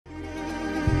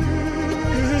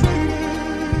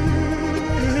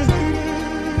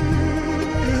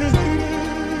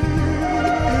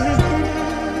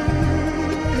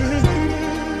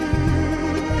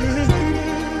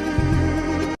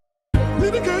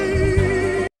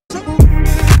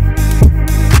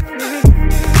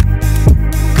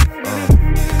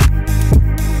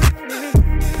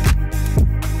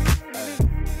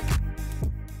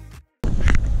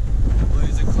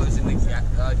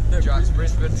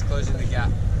Brisbane's closing the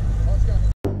gap.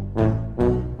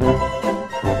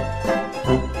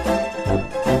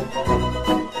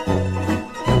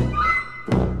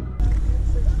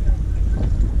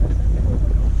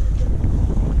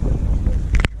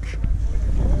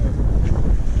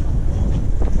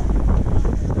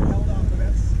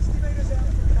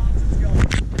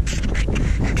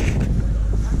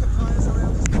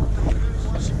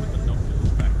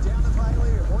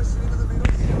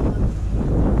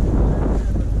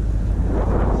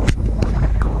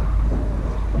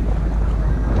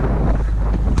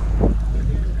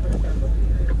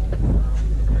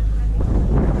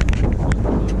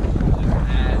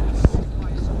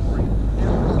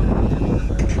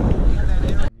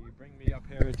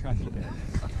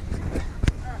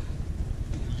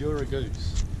 You're a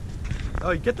goose.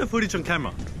 Oh, get the footage on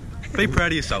camera. Be proud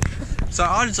of yourself. So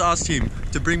I just asked him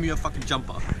to bring me a fucking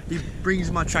jumper. He brings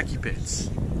my tracky pants.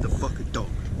 The fucking dog.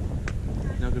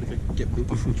 Now I'm gonna go get poop.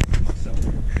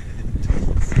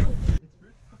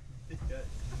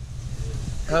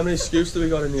 How many scoops do we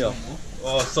got in here?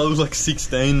 Oh, so it was like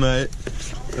 16, mate.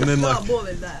 And then like... more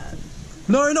than that.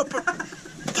 No, not...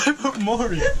 Don't put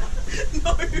more in.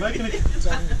 No. Making a...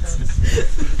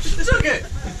 Took it!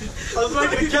 I was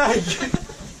making a cake.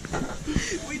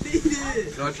 We need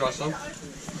it. Can I try some?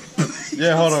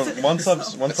 Yeah, hold on. Once I've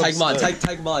Take mine,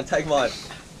 take mine.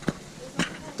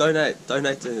 Donate to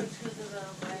it.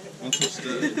 Once I've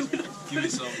stirred, give me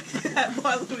some. Yeah,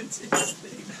 Milo and Tim's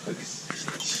thing.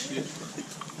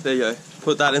 There you go.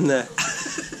 Put that in there.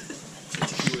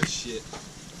 Ridiculous shit.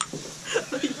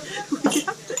 We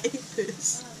have to eat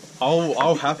this.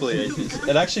 I'll happily eat this.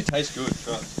 It actually tastes good.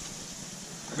 Trust.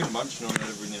 I've been munching on it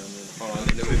every now and then. Hold on,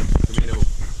 let me nibble.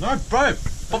 No, bro.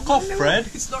 Fuck off, Fred.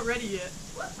 It's not ready yet.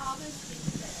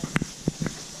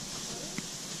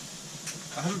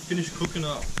 I haven't finished cooking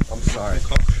up. I'm sorry.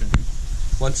 Concoction.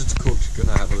 Once it's cooked, can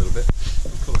I have a little bit?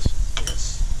 Of course.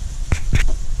 Yes.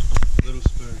 Little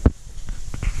spoon.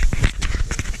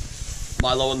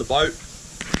 Milo on the boat.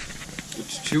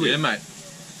 It's chewy. Yeah, mate.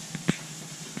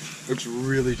 It's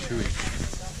really chewy.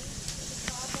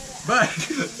 Mate.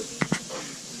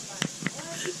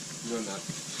 No, no.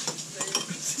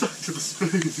 Stuck to the spoon.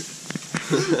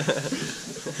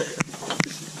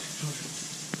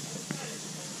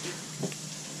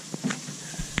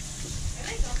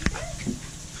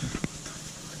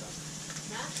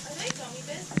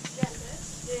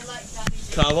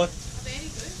 Carver.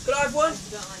 Could I have one?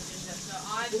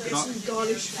 We'll get some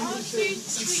garnish some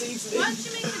seasoning. Why don't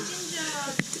you make the ginger?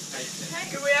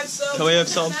 Can we have some? Can we have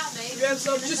some? Can we have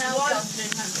some? Just one.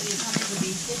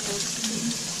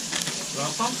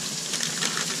 Want some?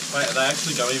 Wait, are they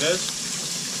actually gummy bears?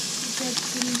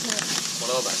 What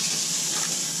are they?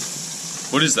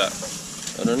 What is that?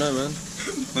 I don't know, man.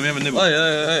 Let me have a nibble. Oh,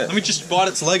 yeah. Let me just bite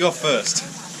its leg off first.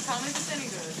 Tell me if it's any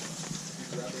good.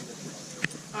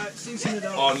 Alright, season it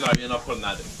up. Oh no, you're not putting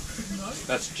that in. No?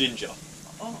 That's ginger.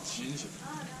 Oh, Ginger.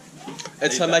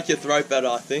 It's to make your throat better,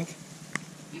 I think.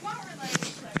 You weren't related to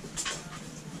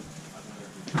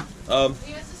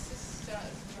He has a sister.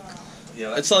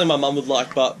 Yeah, It's something my mum would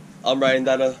like, but I'm rating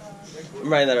that a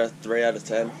 3 out of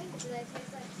 10.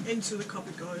 into the cup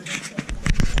it goes.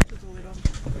 Put the lid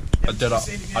on.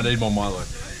 I need more Milo.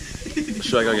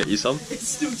 Should I go get you some? It's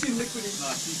still too liquidy.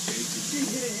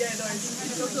 Yeah, no,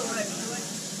 it's not the right.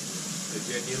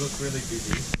 Again, you look really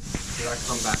busy. Did I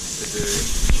come back to do...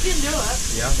 You can do it.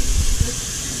 Yeah?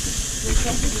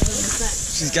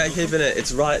 She's gatekeeping it.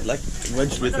 It's right, like,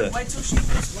 wedged with No, it. wait till she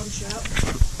puts lunch out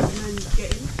and then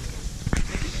get in.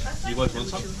 You guys want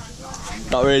some?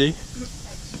 Not really.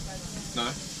 No.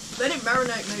 Let it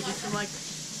marinate maybe for like a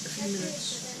few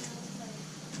minutes.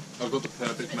 I've got the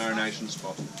perfect marination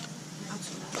spot.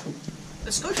 Outside.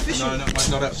 Let's go fishing. No, wait,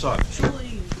 not outside.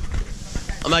 Surely.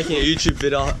 I'm making a YouTube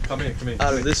video Come here.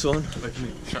 out of this one. Wait, come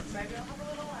here. Shut.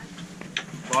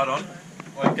 Light on.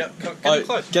 Wait, get Oh,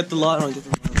 close. get the light on. Get the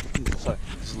light on. So,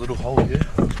 there's a little hole here.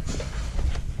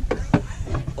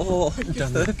 Oh,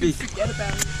 perfect. Forget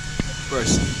about it. Bro,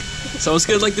 someone's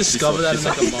gonna like discover that and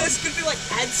make a mod. There's gonna be like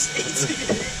ads.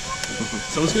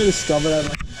 Someone's gonna discover that and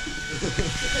make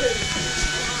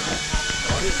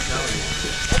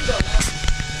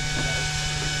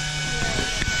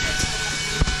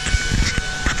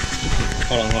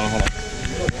Hold on.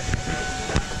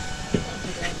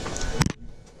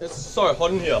 It's so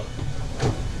hot in here.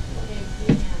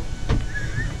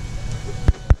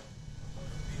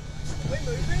 We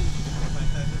moving?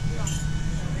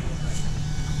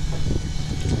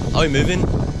 Are we moving?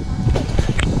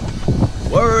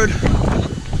 Word.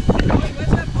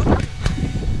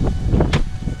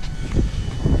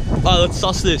 Oh, let's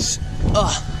suss this.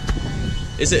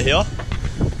 Is it here?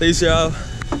 These are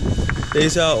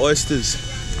our oysters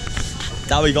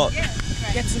that we got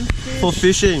for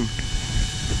fishing.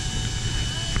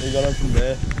 We got them from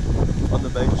there on the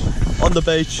beach. On the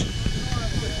beach.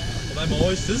 Are they my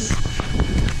oysters?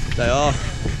 They are.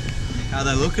 How are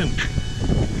they looking?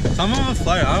 Some of them are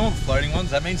floating. I don't want floating ones.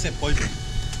 That means they're poison.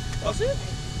 Does it?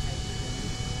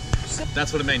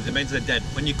 That's what it means. It means they're dead.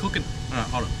 When you're cooking... Alright,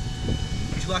 hold on.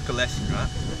 Would you like a lesson, right?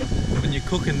 When you're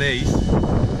cooking these,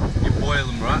 you boil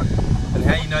them, right? And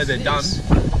how you know they're done...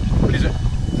 What is it?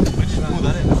 We just pull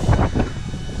that in.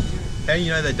 How you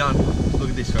know they're done? Look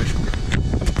at this, Coach.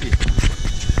 Here.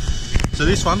 So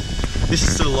this one, this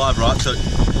is still alive, right? So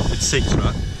it sinks,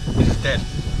 right? This is dead.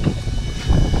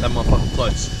 That motherfucker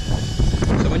floats.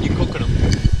 So when you're cooking them,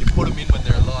 you put them in when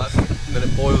they're alive, and then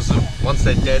it boils them. Once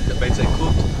they're dead, that means they're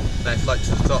cooked. They float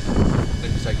to the top.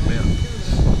 Then you take them out.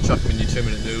 Chuck them in your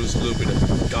 2-minute noodles, a little bit of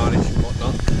garnish and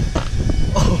whatnot.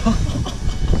 Oh,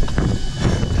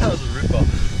 that was a ripper.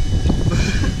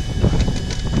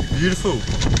 Beautiful.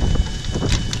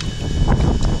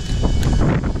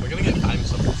 We're gonna get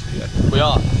famous on this video. We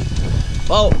are.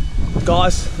 Well,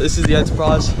 guys, this is the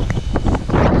Enterprise.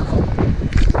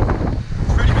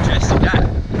 Pretty majestic, yeah.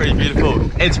 Pretty beautiful.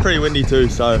 It's pretty windy too,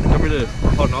 so. Remember to,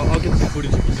 hold on, I'll get some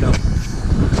footage of myself.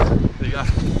 There you go.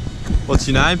 What's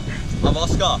your name? I'm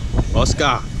Oscar,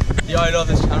 Oscar. the owner of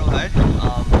this channel, hey?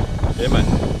 Yeah, mate.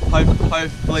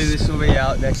 Hopefully this will be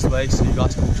out next week so you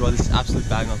guys can enjoy this absolute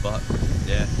banger, but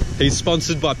Yeah. He's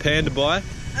sponsored by Panda Buy.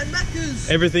 And Macca's.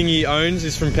 Everything he owns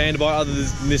is from Panda Buy other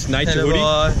than this nature hoodie.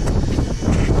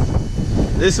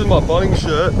 This is my bonding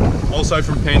shirt. Also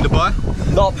from Panda Buy.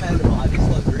 Not Panda Buy, this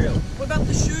one's real. What about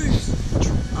the shoes?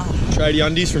 Tradie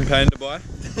undies from Panda Buy.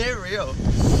 They're real.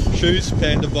 Shoes,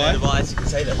 Panda Buy. Panda Buy, as you can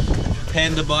see them.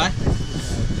 Panda Buy.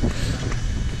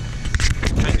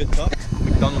 Manga top.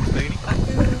 McDonald's beanie.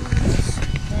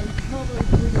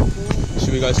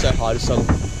 Should we go say hi to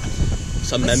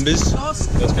some members? Let's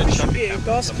go to some beer.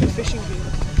 Gask fishing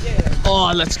beer. Yeah.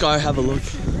 Oh, let's go have a look.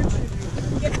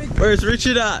 Where's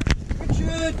Richard at?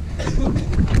 Richard.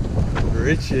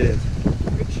 Richard.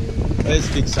 Where's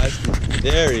Big Safety?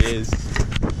 There he is.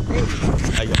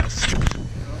 Hey guys.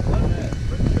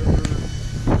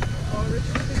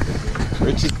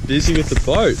 Richard's busy with the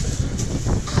boat.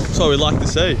 That's what we'd like to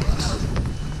see.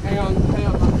 Hang on.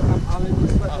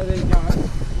 I'll let you go.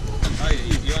 Oh,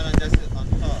 you want to just sit on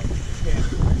top? Yeah, if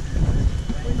you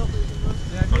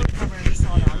want to come around this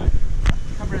side, Alan.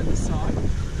 Come around this side.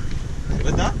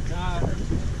 With that?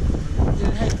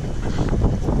 Yeah, hey.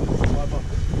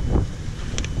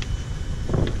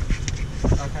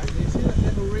 Okay, do you see that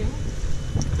little ring? I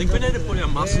think we need to put our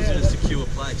muscles in a secure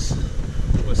place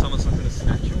where someone's not going to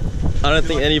snatch you. I don't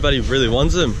think anybody really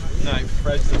wants them. No,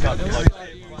 Fred's the cut.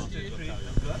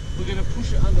 We're going to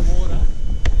push it underwater.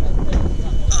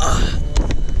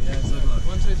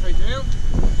 1, 2, 3, down.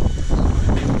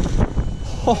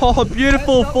 Oh,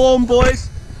 beautiful form, boys.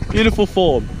 Beautiful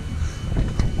form.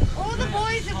 All the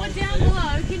boys that were down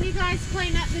below, can you guys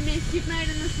clean up the mess you've made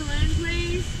in the saloon,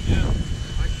 please? Yeah.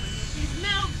 There's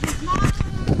milk, there's mine.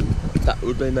 That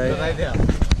would be me.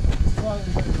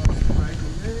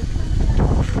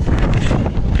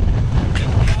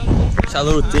 It's that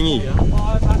little thingy.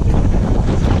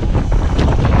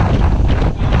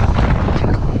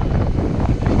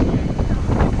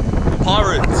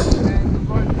 Pirates.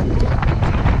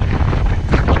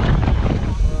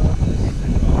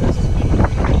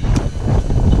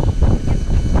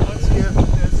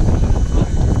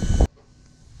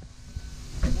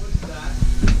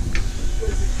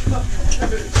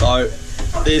 So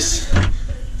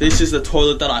this is the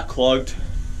toilet that I clogged.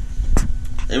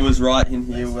 It was right in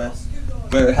here where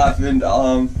it happened.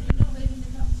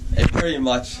 It pretty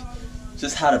much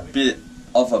just had a bit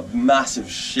of a massive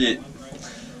shit,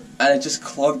 and it just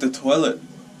clogged the toilet.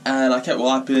 And I kept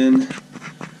wiping, and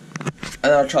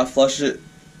then I tried to flush it,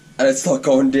 and it's not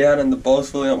going down, and the bowl's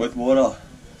filling up with water.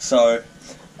 So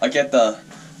I get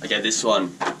this one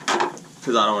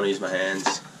because I don't want to use my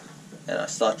hands, and I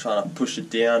start trying to push it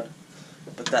down,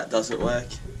 but that doesn't work.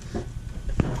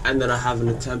 And then I have an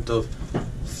attempt of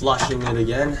flushing it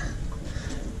again.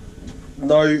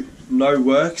 No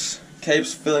works.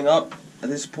 Keeps filling up. At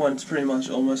this point, it's pretty much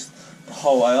almost the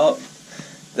whole way up.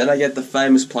 Then I get the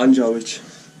famous plunger, which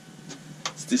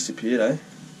it's disappeared, eh?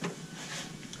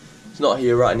 It's not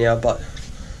here right now, but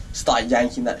start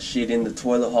yanking that shit in the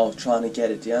toilet hole, trying to get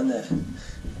it down there.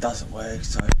 It doesn't work,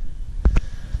 so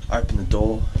I open the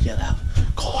door, get out,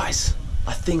 guys,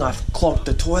 I think I've clogged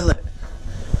the toilet.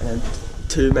 And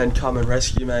 2 men come and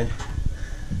rescue me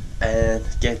and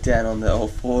get down on the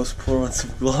old floors, put on some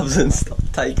gloves and start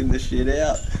taking the shit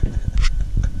out.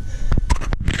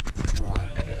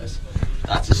 Right,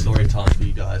 that's a story time for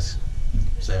you guys.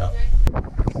 See ya.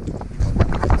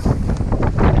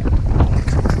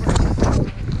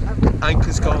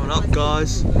 Anchor's going up,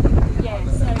 guys. Yeah,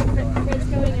 so Fred's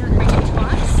going out and anchor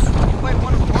twice. Wait,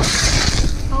 one of what?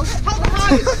 Hold it. Hold the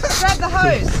hose. Grab the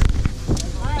hose.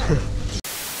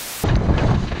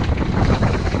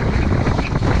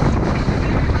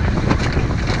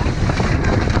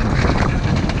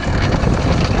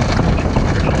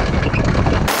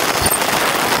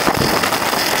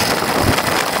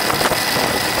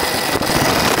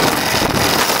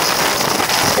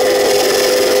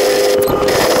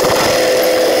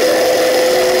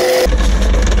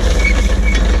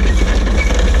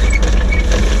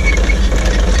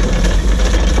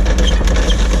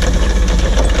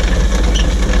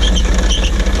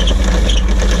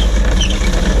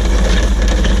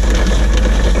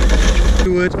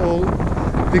 It all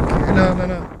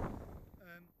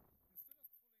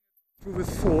with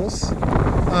force.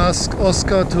 Ask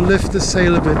Oscar to lift the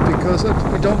sail a bit because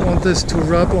we don't want this to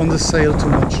rub on the sail too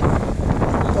much.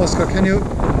 Oscar, can you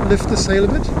lift the sail a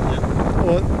bit? Yeah.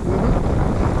 Or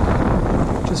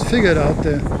just figure it out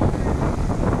there.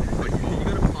 Wait, you're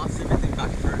gonna pass everything back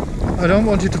through? I don't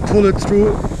want you to pull it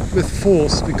through with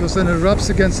force because then it rubs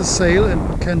against the sail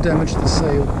and can damage the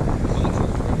sail.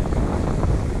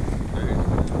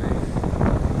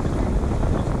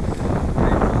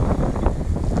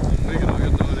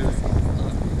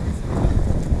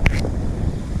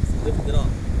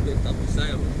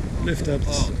 Lift up.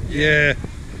 Oh, yeah.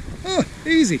 Oh,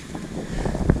 easy.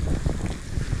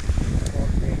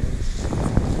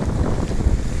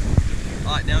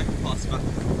 Alright, now we can pass it back.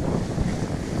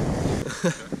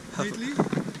 Neatly.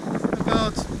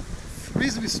 About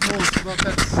reasonably small, about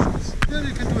that. Yeah,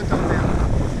 you can do it down there.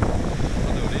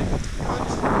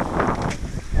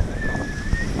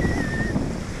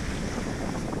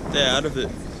 They're out of it.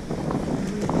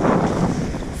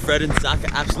 Fred and Zach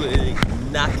are absolutely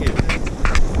knackered.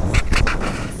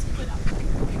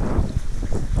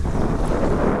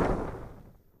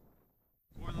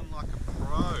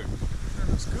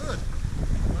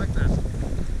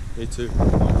 Me too.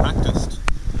 Practiced.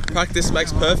 Practice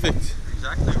makes perfect.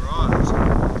 Exactly right. So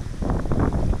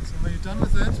when you're done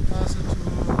with it, pass it to...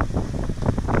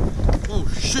 Oh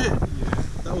shit! Yeah.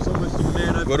 That was almost a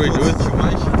man over. What do we do with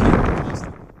situation?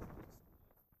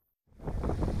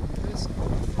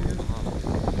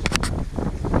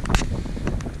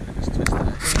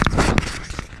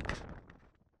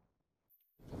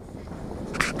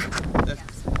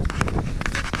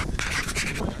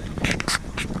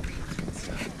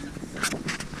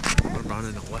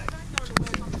 Running away.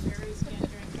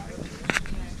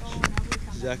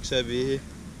 Zach's over here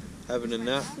having a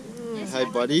nap. Hey,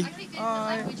 buddy.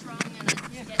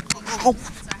 Oh.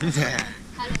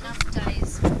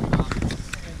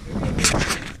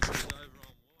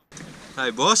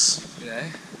 Hey, boss.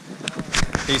 G'day.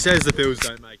 He says the pills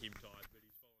don't make him tired, but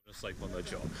he's falling asleep on the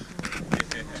job.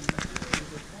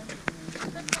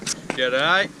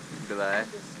 G'day. G'day.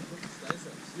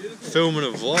 Filming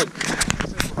a vlog.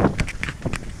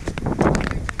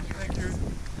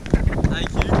 Thank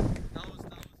you.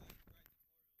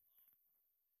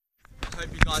 I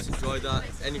hope you guys enjoyed that.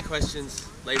 Any questions,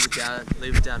 leave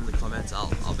it down in the comments.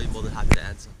 I'll be more than happy to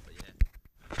answer. But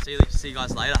yeah. See you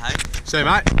guys later, hey? See you,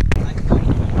 mate.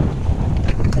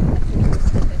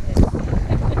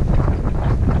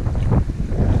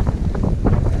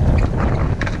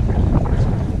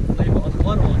 Leave it on the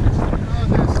one or just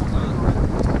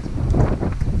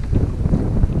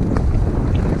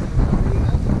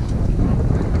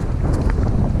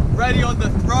ready on the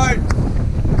throat.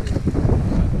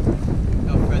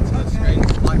 Our friends on the screen,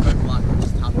 micro black,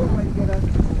 just tap it.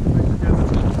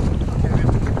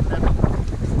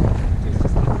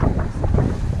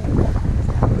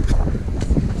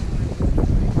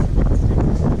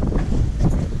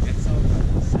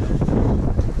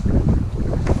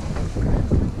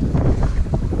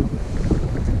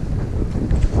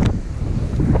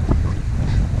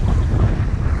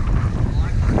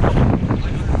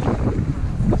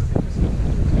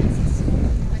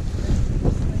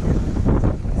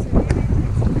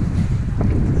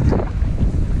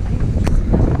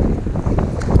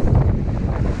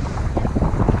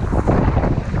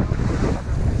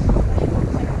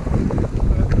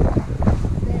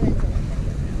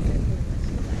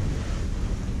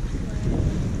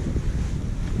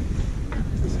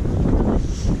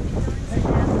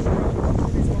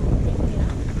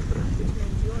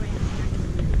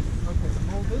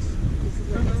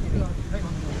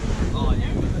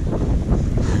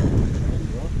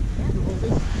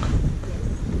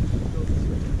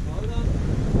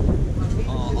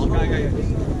 Sorry.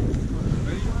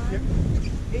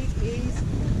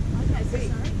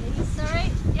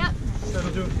 Yep.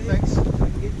 That'll do. Thanks. I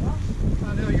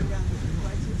know you.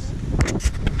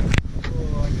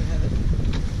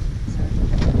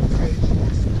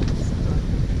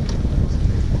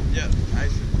 Yeah,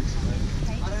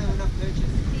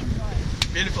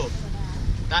 beautiful.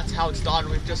 That's how it's done.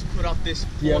 We've just put up this.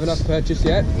 Do you have enough purchase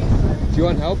yet? Do you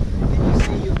want help?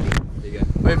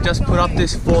 We've just put up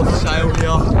this fourth sail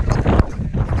here.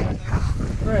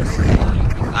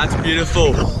 That's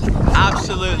beautiful.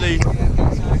 Absolutely.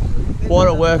 What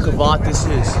a work of art this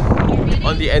is.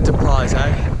 On the Enterprise,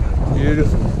 eh?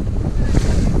 Beautiful.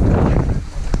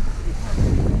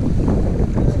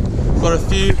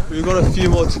 We've got a few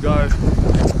more to go.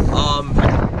 I'll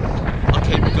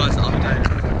keep you guys updated.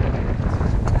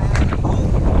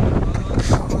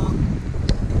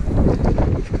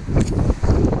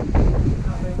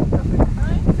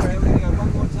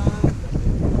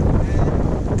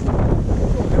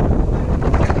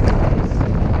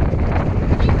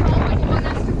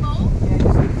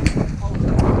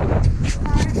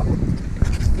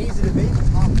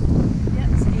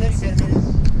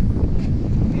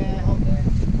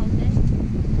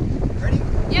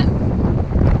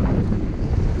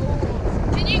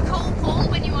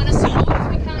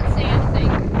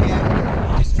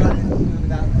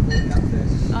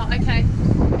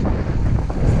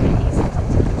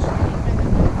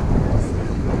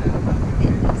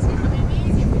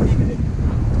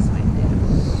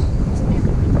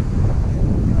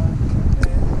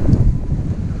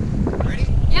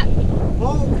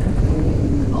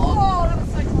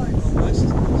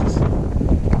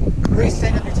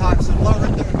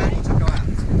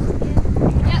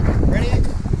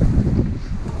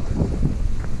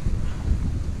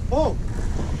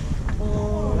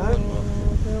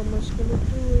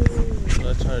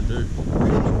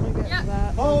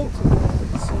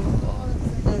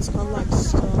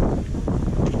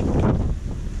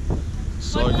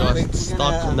 So guys, it's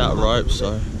stuck in that rope,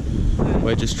 so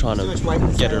we're just trying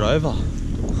to get it over.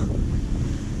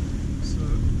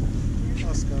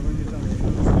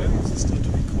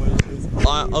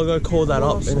 I'll go call that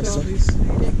up in a sec.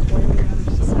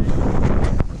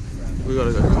 We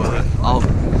gotta go call it.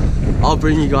 I'll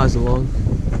bring you guys along.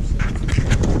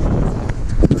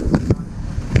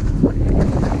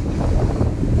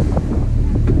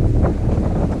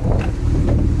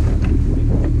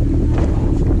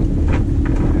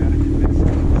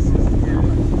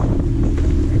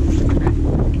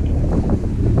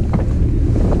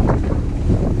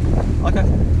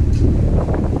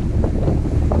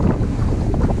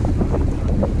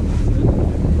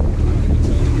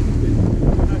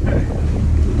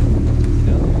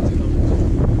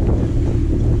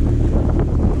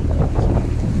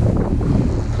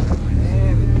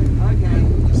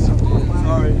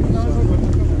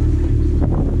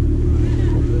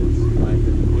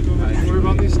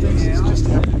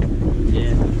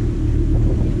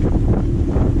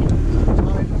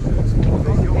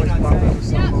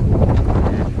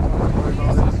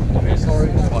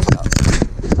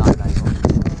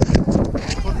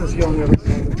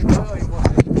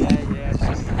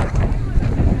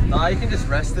 No, you can just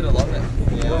rest it along it.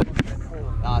 Yeah.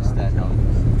 Ah, stand up.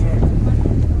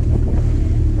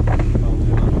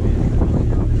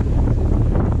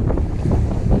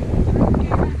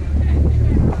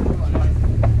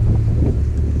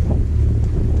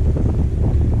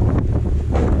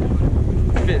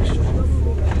 Finished.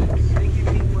 Thank you,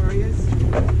 Pink Warriors.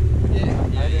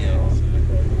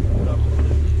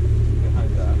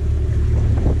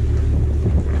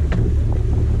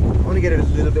 I want to get it a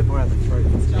little bit more out of the throat.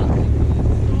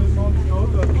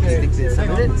 Okay. Sticks in some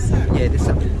of it. Yeah, there's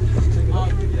some. Okay,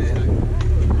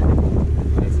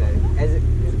 so as it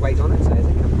weight on it, so as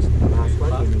it comes to the last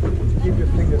one, Keep your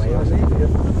fingers weight on nice. it.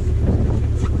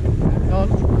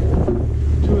 Count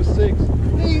 2 6.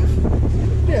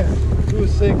 Yeah. 2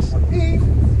 6.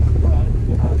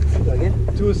 Go again.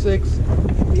 2 6.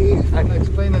 I'll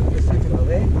explain it in a second.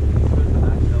 Okay.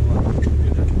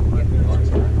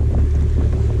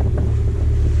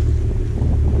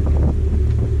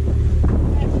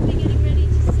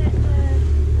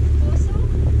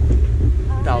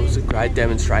 That was a great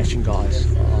demonstration, guys.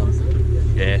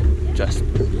 Yeah, just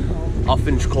I'll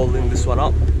finish calling this one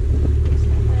up.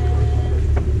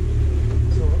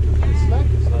 So it's slack,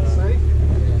 it's not safe.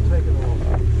 Take it off.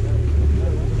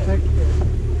 Take it.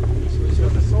 So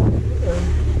the salt.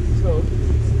 So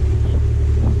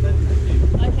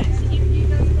Okay, so you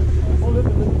guys got the hold it a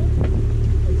little bit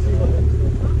and see what happens.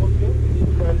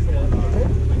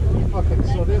 Okay,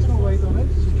 so there's no weight on it,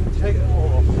 so you can take it all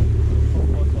off.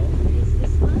 Is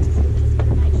this one?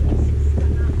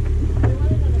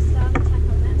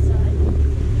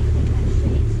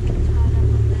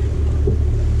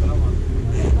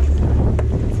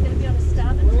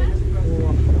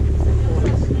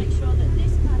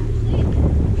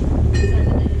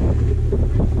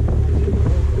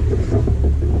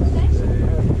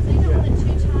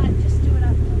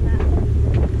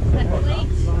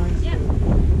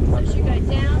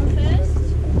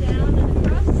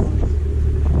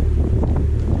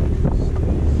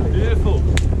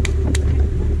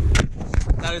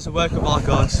 a work of art,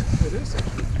 guys. It is.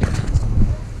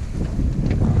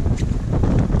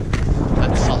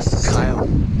 That's us to sail.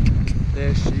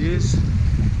 There she is.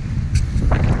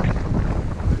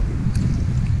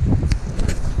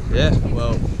 Yeah,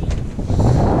 well,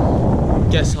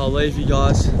 guess I'll leave you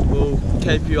guys. We'll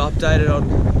keep you updated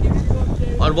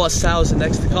on what sails are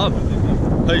next to come.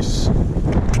 Peace.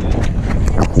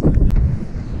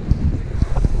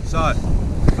 So,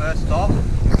 first off,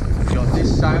 we got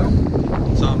this sail.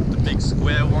 It's the big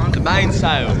square one. The main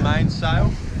sail. The main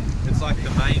sail. It's like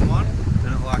the main one,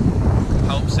 and it like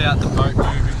helps out the boat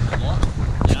moving a lot.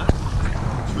 You know,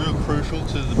 it's real crucial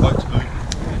to the boat's movement.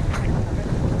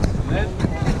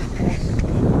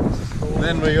 And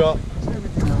then we got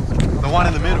the one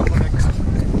in the middle,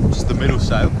 just the middle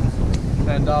sail,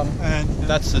 and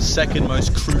that's the second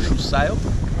most crucial sail.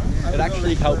 It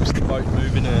actually helps the boat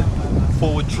move in a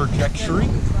forward trajectory,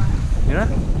 you know,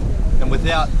 and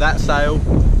without that sail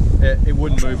it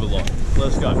wouldn't move a lot.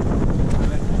 Let's go.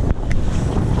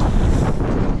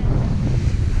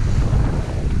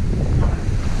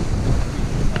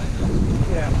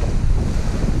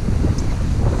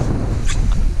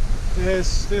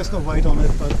 There's no weight on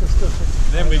it, but it's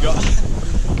just. Then we got,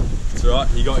 that's right,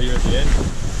 you got here at the end.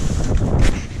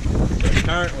 So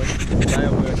currently the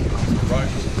sail working on the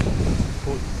ropes,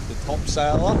 put the top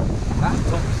sail up. That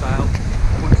top sail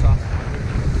puts us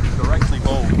directly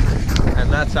forward, and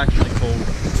that's actually called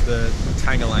the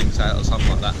Tangalang sail or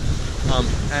something like that.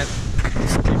 And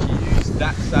if you use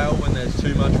that sail when there's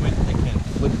too much wind, it can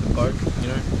flip the boat, you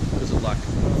know, because it like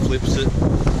flips it,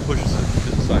 pushes it,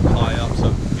 it's like high up,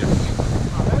 so you know,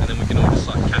 and then we can all just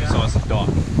like capsize and die.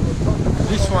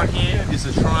 This one here is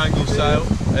a triangle sail.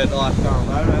 It like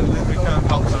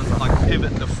helps us like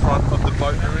pivot the front of the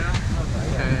boat around,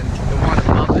 and the one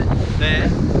above it there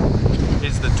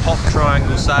is the top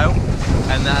triangle sail,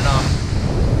 and that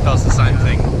does the same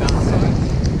thing.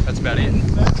 That's about it.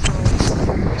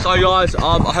 So guys,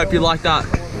 I hope you like that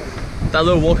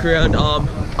little walk around.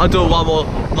 I'll do it one more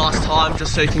last time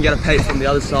just so you can get a peek from the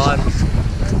other side.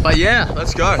 But yeah,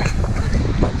 let's go.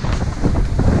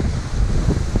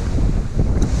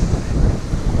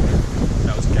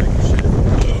 That was gang shit.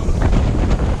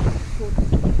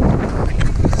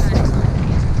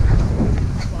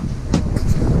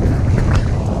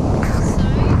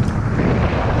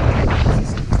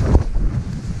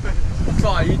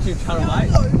 Try a YouTube channel,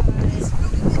 mate.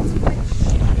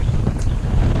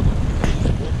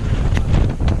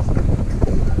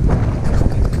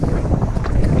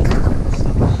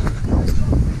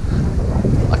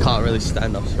 Really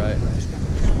stand up straight.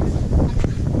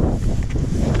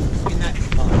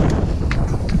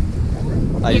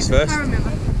 Ladies first. I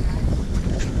remember.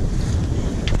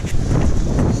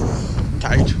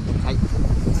 Kate.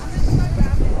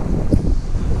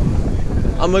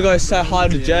 I'm gonna go say hi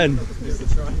to Jen.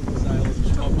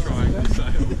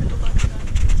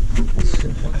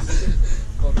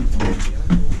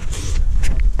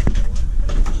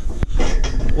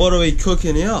 What are we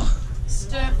cooking here?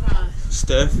 Stir fry.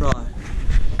 Stir fry.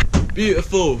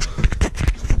 Beautiful.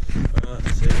 Alright,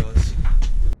 see you guys.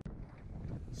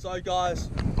 So guys,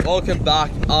 welcome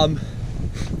back.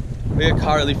 We are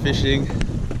currently fishing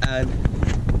and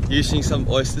using some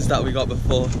oysters that we got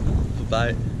before for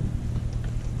bait.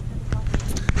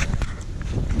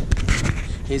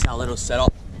 Here's our little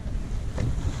setup.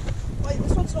 Wait,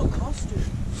 this one's not casted.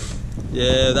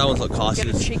 Yeah, that one's not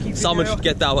casted. Someone should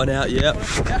get that one out, yeah.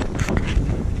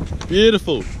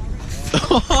 Beautiful.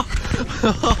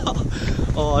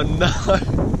 Oh no.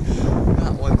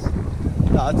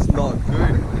 That's not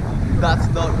good. That's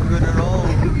not good at all.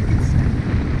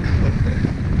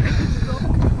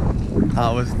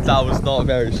 That was not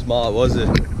very smart, was it?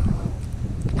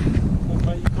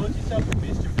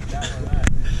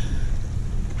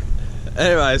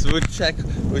 Anyways, we'll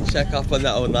check up on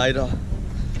that one later.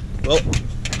 Well,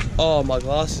 oh, my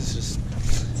glasses just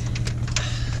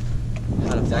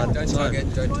had a bad Don't tug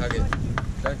it, don't tug it.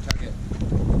 Don't tug it.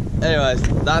 Anyways,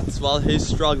 that's while he's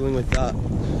struggling with that.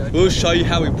 We'll show you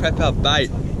how we prep our bait.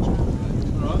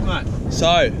 Alright, mate.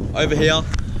 So, over here,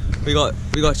 we got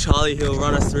Charlie who'll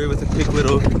run us through with a quick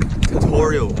little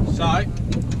tutorial. So,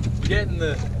 get in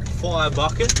the fire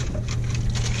bucket,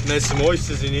 and there's some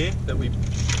oysters in here that we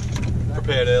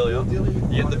prepared earlier.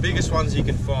 You get the biggest ones you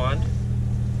can find.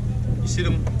 You sit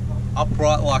them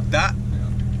upright like that.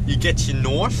 You get your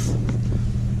knife,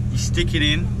 you stick it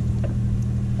in.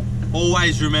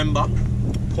 Always remember,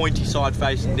 pointy side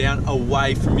facing down,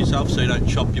 away from yourself so you don't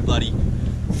chop your bloody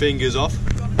fingers off.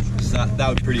 So that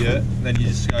would pretty hurt. And then you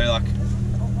just go like,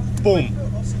 boom,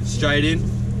 straight in,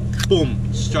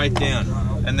 boom, straight down.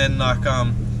 And then like,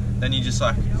 then you just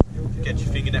like Get your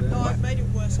fingernail. No, I've made it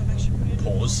worse. I've actually put it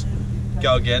Pause.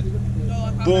 Go again.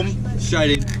 No, Boom,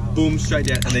 straight in. Boom, straight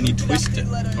down, and then you twist it.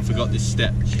 I forgot this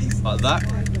step. Like that.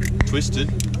 Twisted.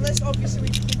 Unless obviously we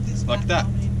put this Like back that.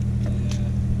 on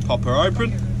it. Pop her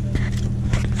open,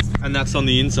 and that's on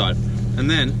the inside. And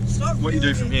then It's not what you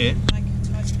do from here, like,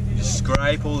 touch me. just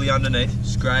scrape all the underneath,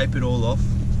 scrape it all off.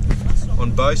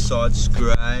 On both sides,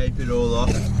 scrape it all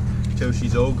off till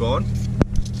she's all gone.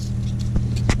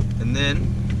 And then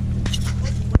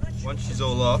once she's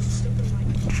all off,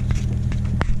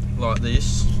 like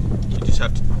this, you just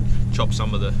have to chop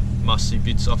some of the musty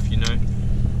bits off, you know.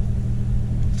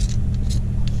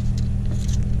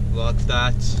 Like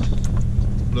that,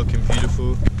 looking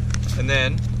beautiful. And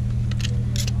then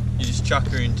you just chuck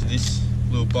her into this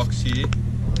little box here,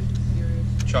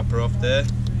 chop her off there.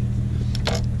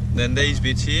 Then these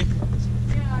bits here,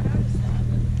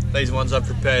 these ones I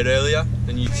prepared earlier,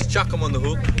 and you just chuck them on the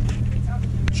hook,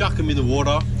 chuck them in the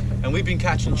water, and we've been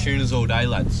catching tunas all day,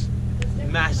 lads.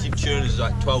 Massive tunas,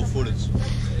 like 12 footers.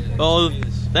 Well,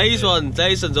 these ones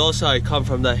also come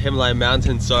from the Himalayan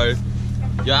mountains, so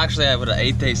you're actually able to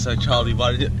eat these. So Charlie,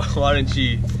 why don't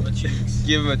you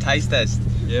give them a taste test?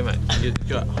 Yeah, mate.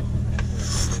 Go.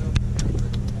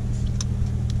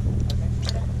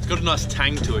 It's got a nice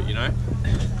tang to it, you know.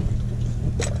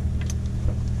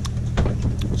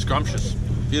 Scrumptious.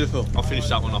 Beautiful. I'll finish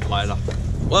that one off later.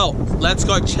 Well, let's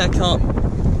go check up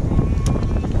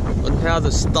on how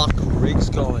the stuck rig's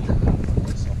going.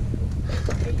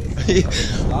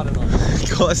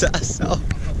 Cause ourselves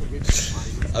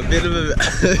a bit of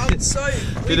a So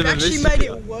Bit we've of a actually mystery. made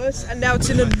it worse, and now it's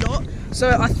in a knot. So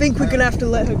I think we're gonna have to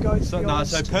let her go. So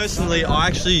personally, I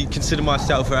actually consider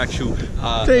myself an actual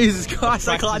Jesus Christ,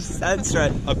 I can't stand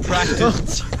straight. a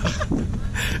practice.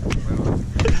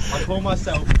 I call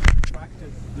myself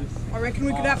practice. I reckon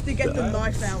we're gonna have to get the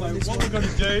knife out on this What one. we're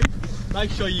gonna do? Make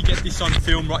sure you get this on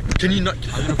film, right? Can you not?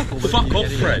 Fuck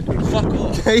off, Fred. Fuck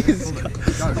off. Jesus.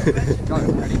 Go,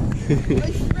 ready?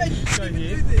 Hey Fred, you Go can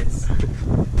here. do this.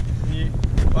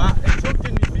 Well, it's hooked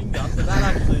in your finger, so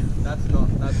that's not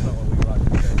what we like to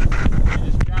do.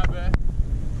 You just grab her,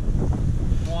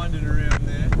 wind it around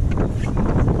there.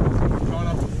 Try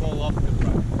not to fall off in the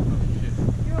process.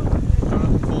 Try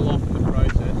not to fall off in the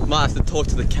process. Might have to talk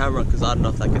to the camera because I don't know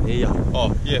if they can hear you.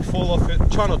 Oh, yeah, fall off it.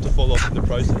 Try not to fall off in the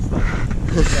process.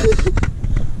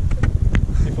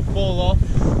 If I fall off,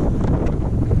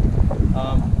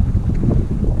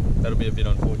 that'll be a bit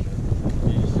unfortunate.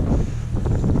 You just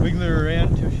wiggle her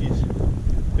around till she's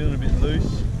feeling a bit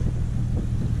loose.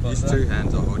 Use two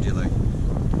hands, I'll hold your leg.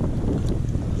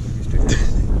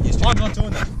 I'm not doing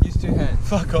that. Use two hands.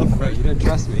 Fuck off, Bro, you don't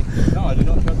trust me. No, I do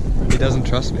not trust you. He doesn't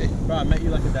trust me. Bro, I met you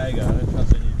like a day ago. I don't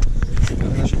trust any.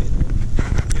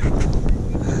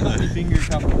 Let me finger a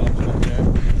couple of times, you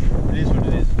know. It is what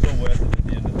it is. It's all worth it at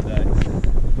the end of the day.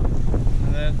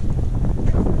 And then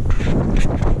just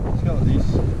go like this.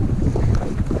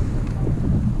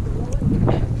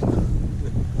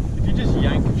 If you just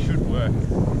yank, it should work.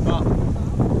 But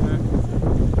you know,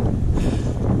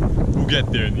 we'll get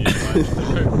there in the end,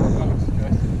 mate.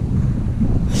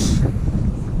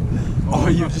 Oh,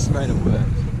 you've just made it work.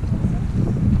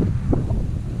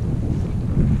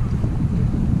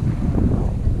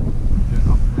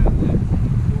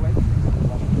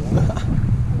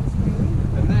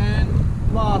 And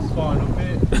then, last final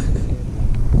bit,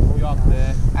 we up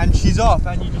there, and she's off,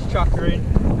 and you just chuck her in,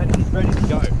 and she's ready to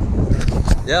go.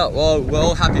 Yeah, well, we're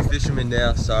all happy fishermen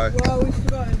now, so. Well, we've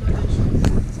forgotten my dish.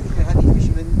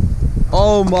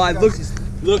 Oh my,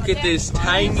 look at this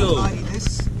tangle. Do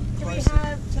we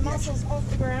have the mussels off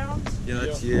the ground? Yeah,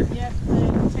 that's you. Yep,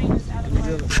 the containers out of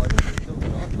the way.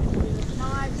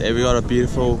 Knives. There we got a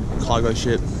beautiful cargo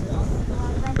ship.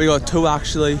 We got two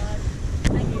actually.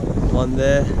 One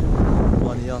there,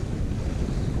 one here.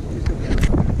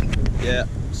 Yeah,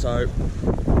 so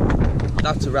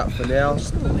that's a wrap for now.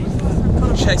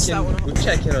 We'll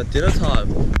check in on dinner time.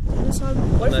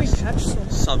 What if we catch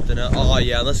Something else. Oh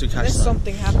yeah, unless we catch Unless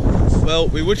something. something happens. Well,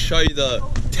 we would show you the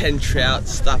 10 trout,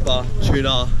 snapper,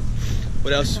 tuna.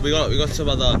 What else? We got some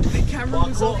other. The camera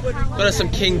was off when we Got us some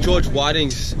King George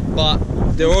whitings, but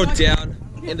they're all down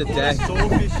in the deck. A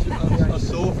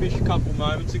sawfish a couple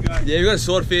moments ago. Yeah, we got a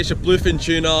swordfish, a bluefin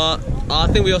tuna. I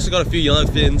think we also got a few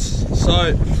yellowfins.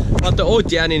 So, but they're all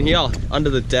down in here under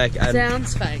the deck, and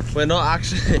Sounds fake. we're not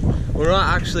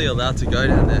actually allowed to go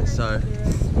down there. So,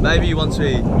 maybe once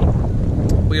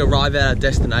we arrive at our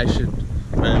destination,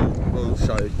 we'll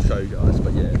show you guys.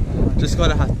 But yeah, just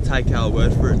gotta have to take our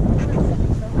word for it.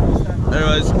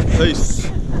 Anyways, peace.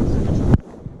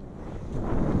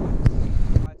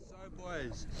 So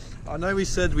boys, I know we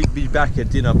said we'd be back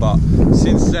at dinner, but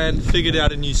since then, figured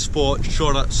out a new sport.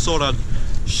 Sort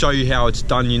of show you how it's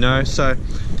done, you know. So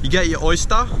you get your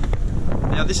oyster.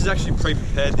 Now this is actually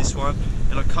pre-prepared, this one,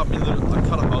 and I cut a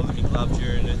hole in my glove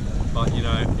during it. But you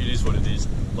know, it is what it is.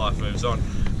 Life moves on.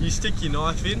 You stick your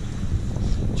knife in,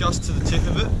 just to the tip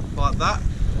of it, like that,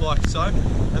 like so,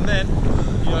 and then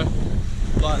you know,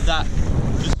 like that.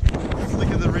 Just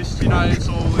flick of the wrist. You know, it's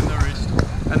all in the wrist,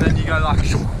 and then you go like.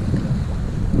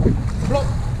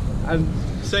 And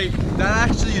see, that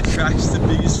actually attracts the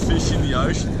biggest fish in the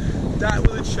ocean. That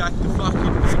will attract the fucking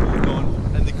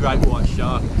megalodon and the great white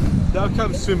shark. They'll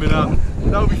come swimming up.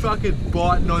 They'll be fucking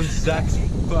biting on Zach's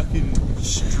fucking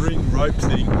string rope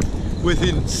thing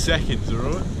within seconds,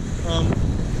 alright?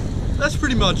 That's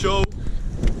pretty much all.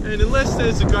 And unless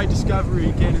there's a great discovery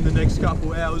again in the next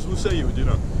couple of hours, we'll see you at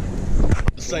dinner.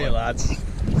 See you, lads.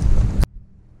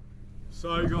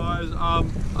 So guys, I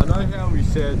know how we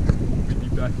said we'd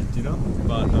be back at dinner,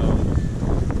 but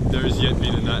there has yet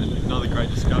been another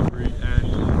great discovery, and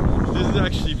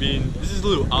this is a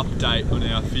little update on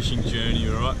our fishing journey,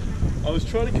 alright? I was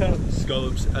trying to cut up the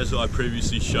scallops as I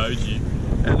previously showed you,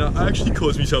 and I actually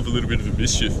caused myself a little bit of a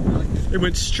mischief. It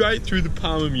went straight through the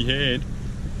palm of my hand,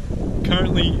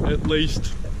 currently at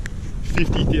least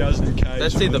 50,000 k's.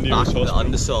 Let's see the back of the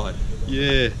underside.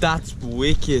 Yeah. That's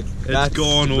wicked. It's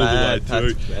gone all the way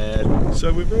through. Bad.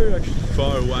 So we're very actually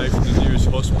far away from the nearest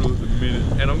hospital at the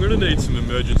minute, and I'm going to need some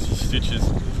emergency stitches.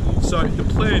 So the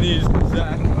plan is,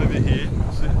 Zach over here,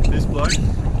 this bloke,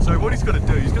 so what he's got to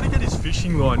do, he's got to get his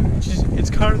fishing line, which is, it's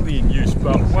currently in use,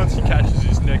 but once he catches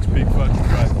his next big fucking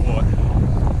great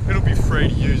white, it'll be free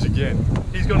to use again.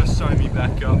 He's got to sew me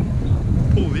back up,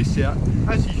 pull this out.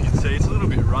 As you can see, it's a little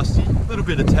bit rusty, a little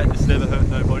bit of tetanus never hurt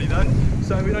nobody though,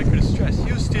 so we don't get stress.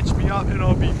 He'll stitch me up and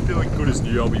I'll be feeling good as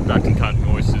new. I'll be back and cutting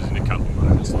oysters in a couple of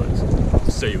moments,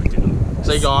 lads. See you at dinner.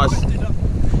 See you guys.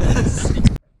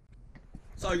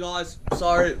 So guys,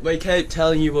 sorry, we keep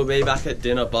telling you we'll be back at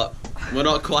dinner, but we're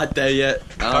not quite there yet.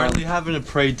 Currently having a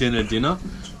pre-dinner dinner,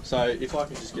 so if I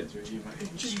can just get through you,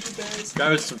 mate.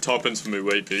 Go with some toppings for me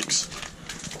wheat bix.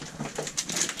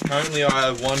 Currently I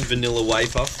have one vanilla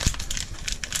wafer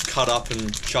cut up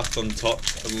and chucked on top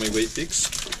of my wheat bix.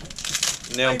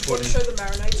 Now I'm putting... show the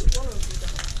marinated one, or have you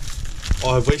done?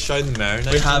 Oh, have we shown the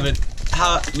marinade? We haven't.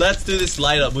 Let's do this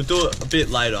later. We'll do it a bit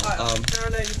later.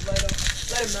 Marinated later.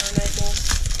 Let him marinate more.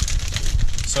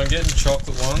 So I'm getting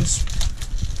chocolate ones.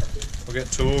 I'll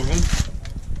get 2 of them.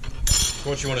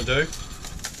 What you want to do?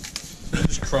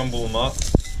 Just crumble them up.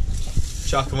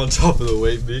 Chuck them on top of the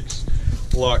wheat bix,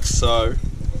 like so.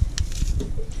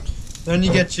 Then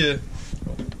you get your...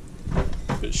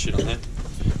 bit of shit on there.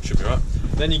 Should be right.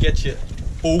 Then you get your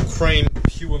full cream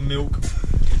pure milk.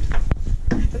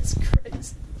 That's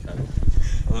crazy.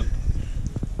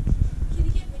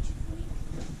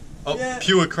 Oh, Yeah.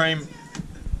 pure cream,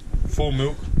 full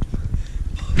milk.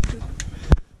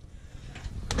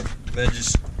 Then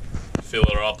just fill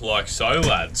her up like so,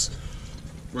 lads.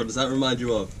 What does that remind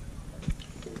you of?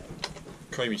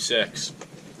 Creamy sex.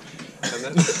 And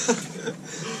then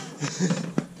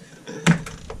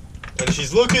and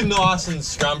she's looking nice and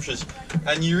scrumptious.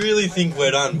 And you really think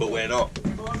we're done, but we're not.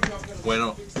 We're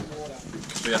not.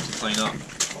 We have to clean up.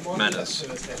 Manners.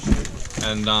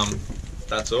 And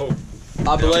that's all.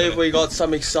 I believe we got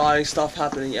some exciting stuff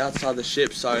happening outside the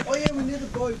ship, so Oh yeah, we're near the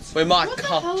boats. we might What the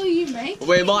hell are you making?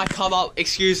 we might come up.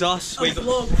 Excuse us. We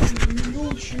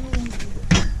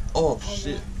oh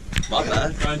shit, my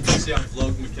bad. Don't sound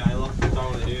vlog, Michaela. Don't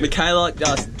want to hear it. Michaela,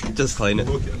 just clean it.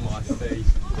 Look at my feet.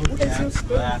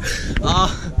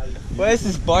 Where's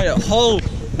this boat at? Oh,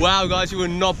 wow, guys, you would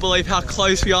not believe how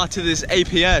close we are to this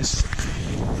EPS.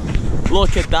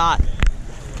 Look at that.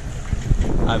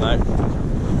 Hey, mate.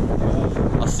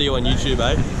 I'll see you on YouTube,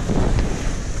 mate.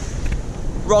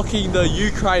 Rocking the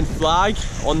Ukraine flag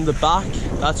on the back.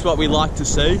 That's what we like to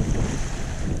see.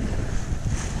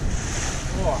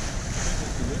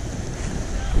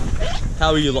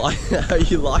 How are you How are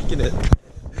you liking it?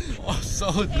 Oh,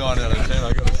 solid 9 out of 10,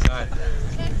 I gotta say.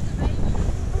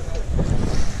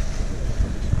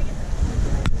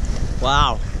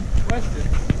 Wow.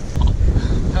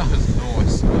 That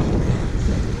was nice.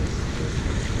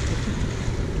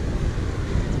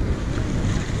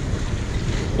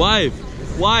 Wave,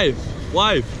 wave,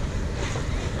 wave.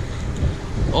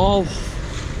 Oh,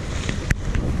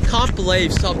 can't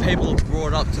believe some people are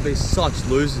brought up to be such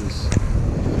losers.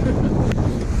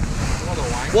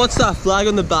 What's that flag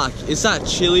on the back? Is that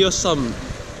Chile or some?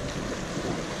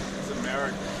 It's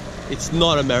America. It's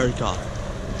not America.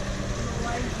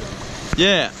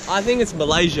 Yeah, I think it's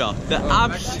Malaysia. The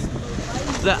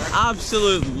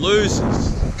absolute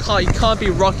losers. can't be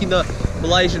rocking the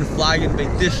Malaysian flag and be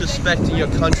disrespecting your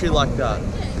country like that.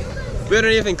 We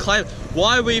don't even claim.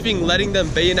 Why are we even letting them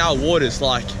be in our waters?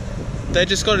 Like, they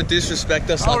just got to disrespect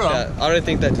us like that. I don't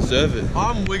think they deserve it.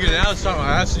 I'm wigging out something.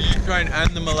 That's the Ukraine and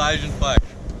the Malaysian flag.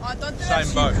 I don't think Same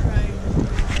that's boat. Ukraine.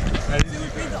 That is It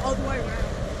would be the other way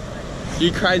around.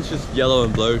 Ukraine's just yellow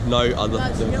and blue. No other.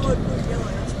 That's yellow, blue, yellow.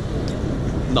 That's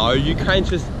blue. No, Ukraine's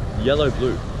just yellow,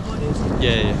 blue. What is it?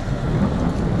 Yeah.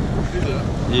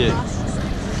 Yeah.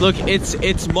 Look,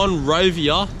 it's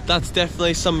Monrovia. That's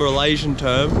definitely some Malaysian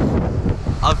term.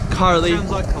 I've currently. Sounds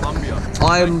like Colombia.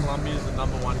 Colombia's the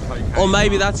 #1 cocaine. Or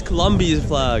maybe that's Colombia's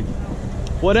flag.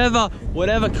 Whatever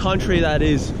country that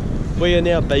is, we are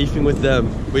now beefing with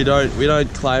them. We don't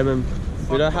claim them.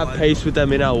 We don't have peace with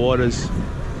them in our waters.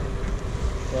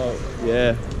 So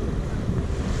yeah.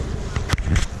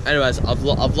 Anyways, I've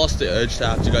lost the urge to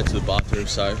have to go to the bathroom.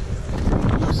 So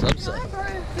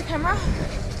The camera?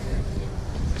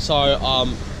 So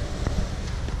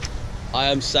I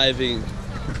am saving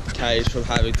Cage from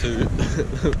having to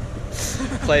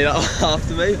clean up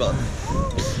after me, but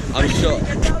I'm sure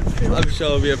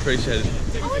it'll be appreciated.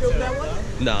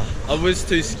 Nah, I was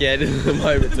too scared in the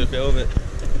moment to film it.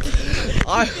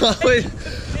 I was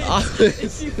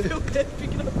If you feel dead,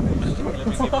 pick it up.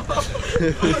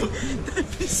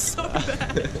 That'd be so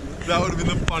bad. That would have been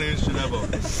the funniest shit ever.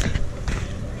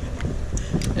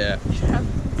 Yeah.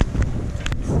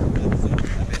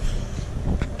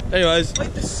 Anyways,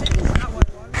 Wait, the sea is that way.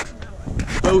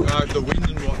 Why are we going that way? The wind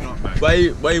and whatnot,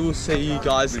 mate. we will see you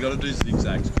guys. We gotta do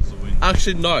zigzags because of the wind.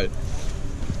 Actually, no.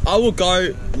 I will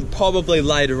go probably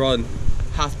later on.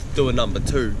 Have to do a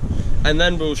 #2, and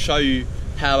then we'll show you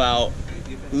how our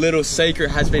little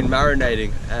secret has been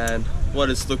marinating and what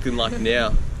it's looking like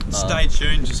now. Stay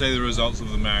tuned to see the results of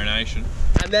the marination.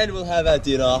 And then we'll have our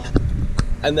dinner,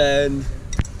 and then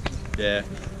yeah,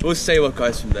 we'll see what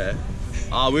goes from there.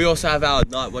 We also have our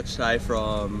night watch today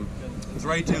from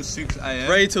 3 till 6 a.m.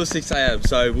 3 till 6 a.m.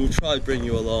 So we'll try to bring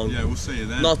you along. Yeah, we'll see you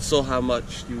then. Not sure how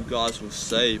much you guys will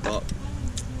see, but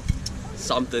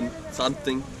something.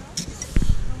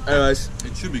 Anyways,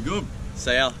 It should be good.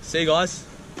 see ya. See you guys.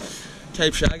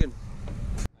 Keep shagging.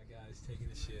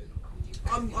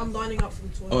 I'm lining up for the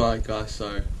toilet. Alright guys,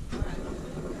 so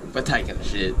we're taking a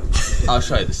shit. I'll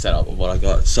show you the setup of what I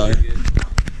got. So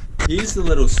here's the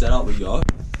little setup we got.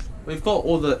 We've got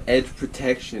all the edge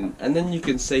protection, and then you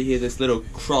can see here this little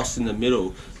cross in the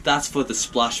middle. That's for the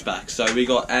splashback. So we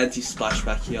got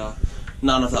anti-splashback here.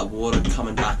 None of that water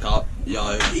coming back up.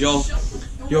 Yo,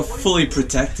 you're fully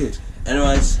protected.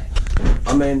 Anyways,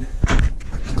 I mean,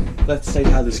 let's see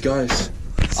how this goes.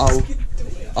 Want me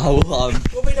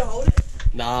to hold it?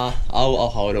 Nah, I'll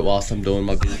hold it whilst I'm doing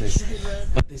my business.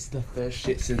 But this is the first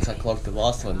shit since I clogged the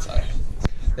last one, so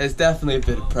there's definitely a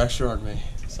bit of pressure on me.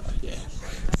 So yeah,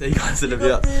 see you guys in a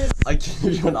bit. I'll give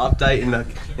you an update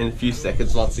in a few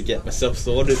seconds once I get myself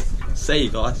sorted. See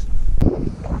you guys.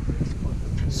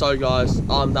 So guys,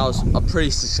 that was a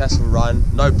pretty successful run.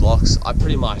 No blocks. I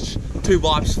pretty much 2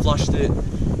 wipes flushed it.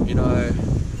 You know,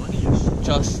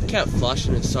 just kept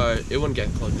flushing it so it wouldn't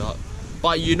get clogged up.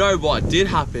 But you know what did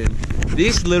happen?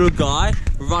 This little guy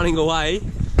running away,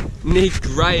 Nick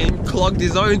Graham, clogged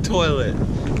his own toilet.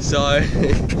 So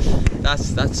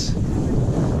that's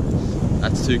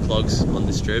 2 clogs on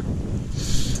this trip.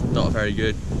 Not very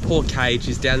good. Poor Cage,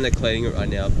 he's down there cleaning it right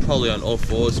now. Probably on all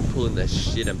fours, pulling the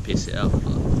shit and piss out.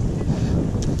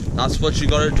 But that's what you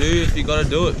gotta do if you gotta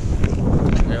do it.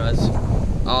 Anyways,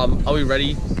 are we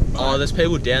ready? Oh, there's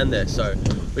people down there, so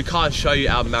we can't show you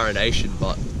our marination,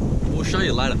 but We'll show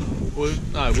you later.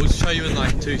 We'll show you in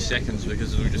like 2 seconds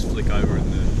because it'll just flick over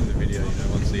in the video, you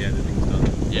know, once the editing's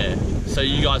done. yeah, so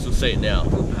you guys will see it now.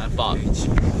 But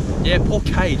yeah, poor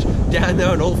Cage down there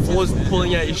on all fours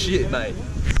pulling out your shit, mate.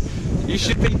 You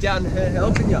should be down here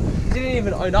helping you. You didn't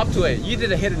even own up to it. You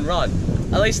did a hit and run.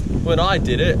 At least when I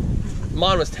did it,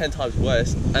 mine was 10 times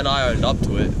worse, and I owned up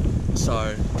to it.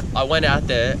 So I went out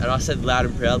there and I said loud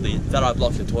and proudly that I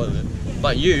blocked the toilet.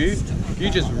 But you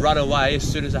just run away as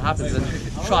soon as it happens and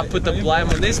try to put the blame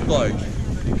on this bloke.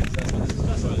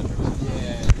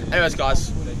 Anyways,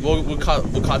 guys, we'll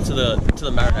cut to the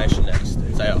marination next.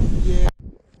 So yeah.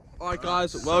 Alright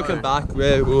guys, welcome back.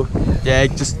 We'll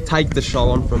just take the show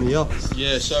on from here.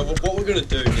 Yeah, so what we're gonna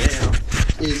do now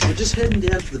is we're just heading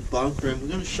down to the bunk room. We're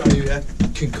going to show you our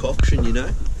concoction, you know,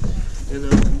 and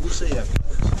we'll see how it goes.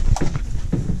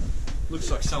 looks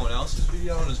like someone else is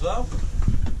videoing as well.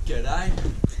 G'day.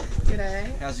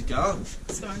 G'day. How's it going?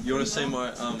 It's going You want pretty to see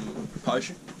my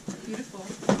potion? Beautiful.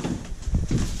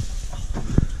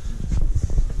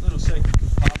 Little secret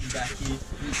compartment back here.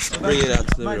 Bring it out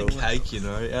to the real cake, you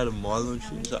know, out of Milo and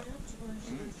shit. So.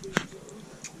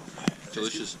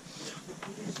 Delicious.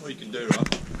 What you can do, right?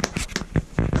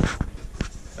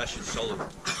 That shit's solid.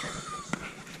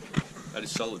 That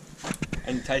is solid.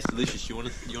 And it tastes delicious. You want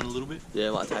a little bit? Yeah,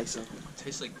 I might take some. It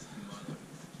tastes like Milo.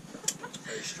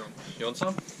 Very strong. You want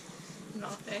some? No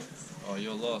thanks. Oh,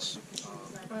 you're lost.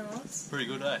 My loss. Pretty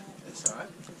good, eh? It's alright.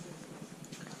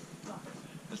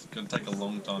 It's gonna take a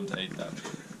long time to eat that.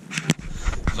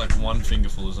 It's like one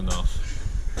fingerful is enough.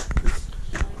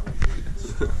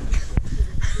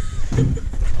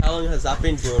 How long has that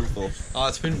been brewing for? Oh,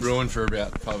 it's been brewing for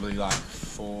about probably like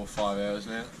 4 or 5 hours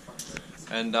now.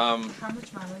 And How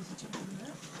much Milo did you put in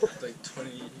there? like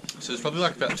 20. So there's probably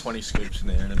like about 20 scoops in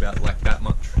there, and about like that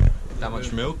much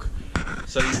milk.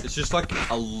 So it's just like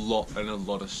a lot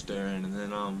of stirring, and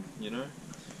then you know,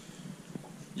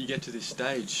 you get to this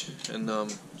stage, and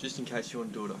just in case you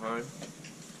want to do it at home,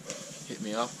 hit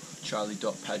me up,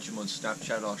 Charlie.Padgham on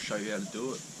Snapchat. I'll show you how to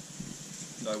do it.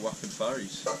 No whacking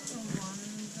furries.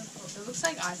 It looks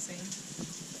like icing.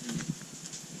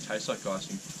 Tastes like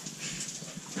icing.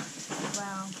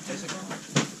 Wow. Tastes like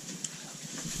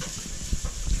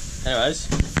Anyways,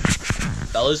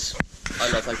 fellas, I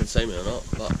don't know if they can see me or not,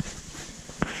 but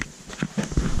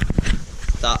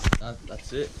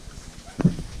that's it.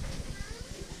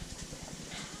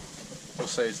 We'll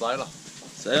see you later.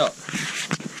 See ya.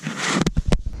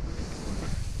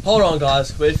 Hold on,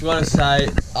 guys. But if you want to say,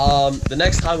 the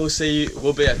next time we'll see you,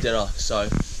 we'll be at dinner. So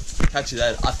catch you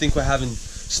then. I think we're having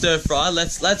stir fry.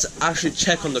 Let's actually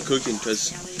check on the cooking,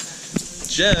 because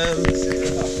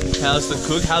gems. How's the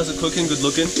cook? How's the cooking? Good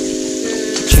looking.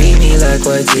 Treat me like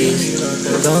what is,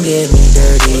 don't get me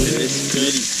dirty. Look at this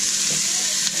goodie.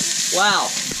 Wow.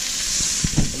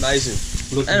 Amazing.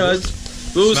 Anyways,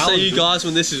 we'll see you guys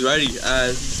when this is ready,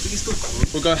 and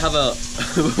we'll go have a.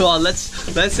 Well, let's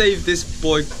see if this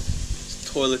boy's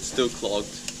toilet's still clogged.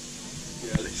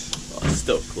 Yeah, it is. Oh, it's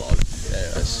still clogged.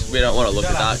 Anyways, we don't want to look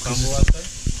at that.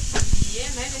 Yeah,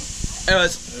 maybe.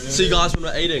 Anyways, see you guys when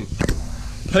we're eating.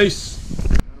 Peace.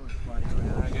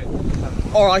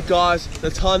 Alright guys, the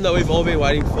time that we've all been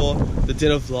waiting for, the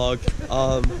dinner vlog.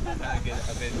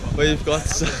 We've got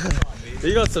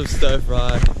some stir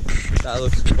fry. That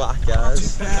looks whack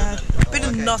as. Bad. Bit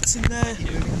of nuts in there.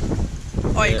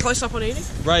 Oh, you close up on eating?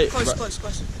 Close.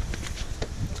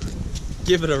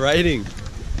 Give it a rating.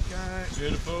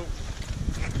 Beautiful.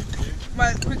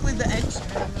 Wait, quickly the eggs.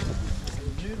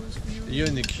 Are you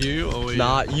in the queue or?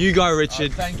 Nah, you go,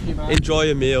 Richard. Thank you, mate. Enjoy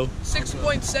your meal.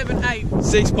 6.78.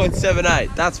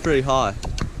 6.78. That's pretty high.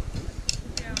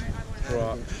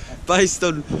 Right. Based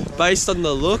on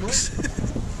the looks.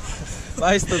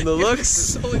 Based on the looks.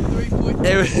 Solid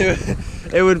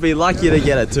 3.2. It would be lucky to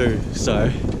get it too. So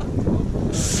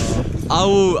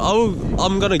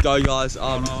I'm gonna go, guys.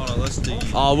 Hold on, let's do.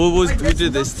 We'll do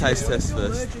this taste test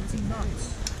first.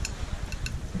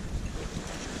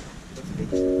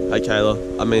 Hey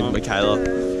Kayla. I mean Michaela.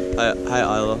 Hey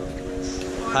Isla.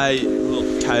 Hey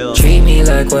look Kayla. Treat me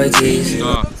like what is.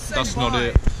 Nah, that's not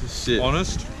it. Shit.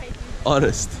 Honest.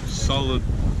 Solid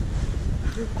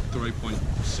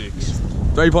 3.6.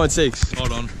 3.6.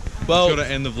 Hold on. Well, Just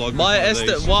gotta end the vlog.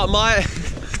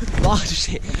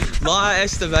 my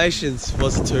estimations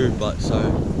was 2, but so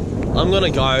I'm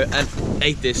gonna go and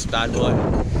eat this bad boy,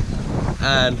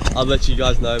 and I'll let you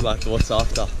guys know my thoughts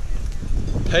after.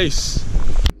 Peace.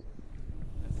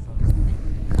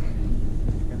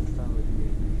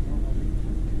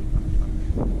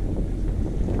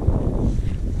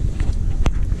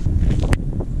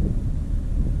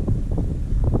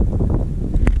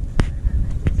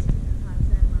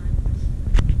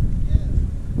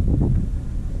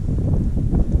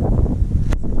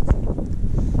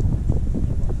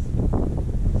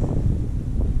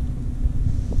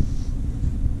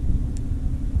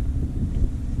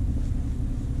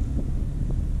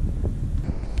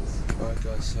 Alright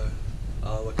guys, so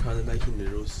we're currently making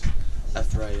noodles at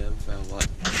 3 AM for our night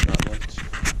lunch.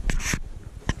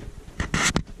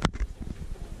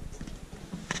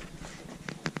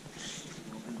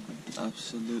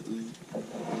 Absolutely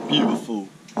beautiful.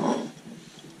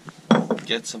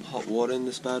 Get some hot water in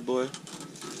this bad boy.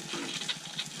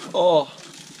 Oh!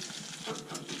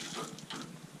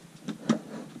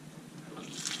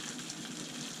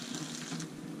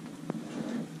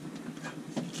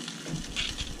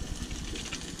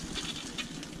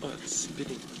 Oh, it's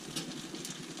spitting.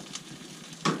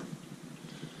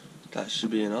 That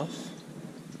should be enough.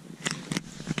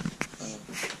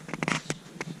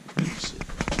 Shit.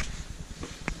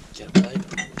 Get a plate.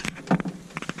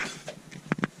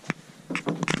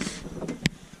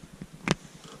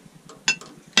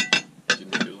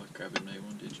 grab a new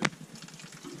one, did you?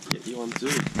 Get you one too.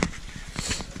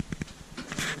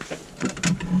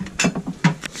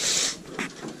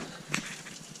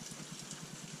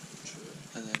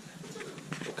 And then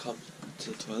we'll come to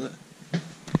the toilet.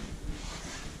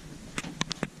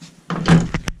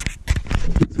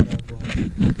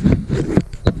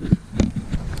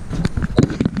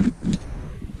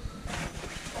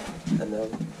 And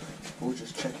then we'll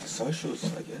just check the socials,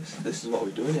 I guess. This is what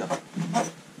we're doing here.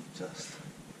 Just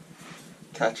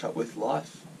catch up with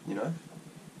life, you know?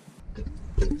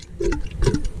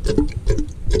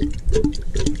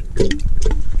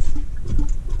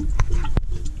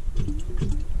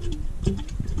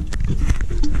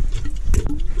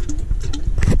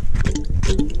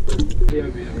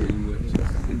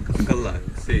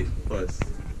 See, first.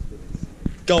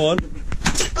 Go on.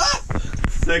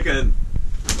 Second.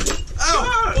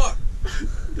 Ow!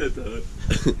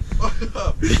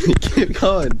 Keep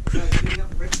going.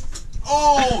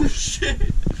 Oh shit!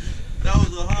 That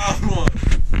was a hard one.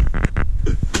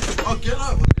 Oh, get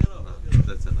up!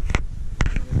 That's enough.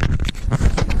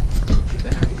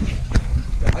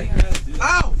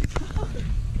 Ow!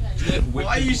 Why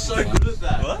are you so good at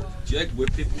that? What? Do you like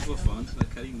whip people for fun? Like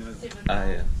cutting nose. Ah,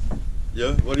 yeah.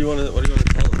 Yeah. What do you want to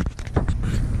tell them?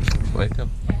 Wake up,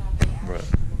 bro.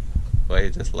 Why you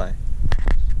just lie?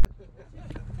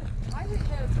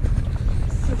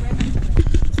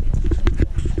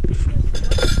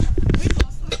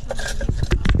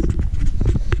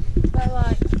 But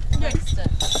like,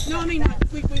 No, I mean,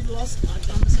 we've lost like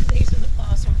some things in the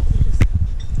past one because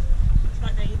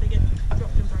like they get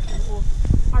dropped and broken. Or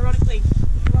ironically, if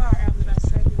you are out and about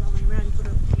safely roaming around, you put a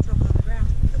drop on the ground.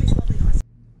 That'd be lovely, nice.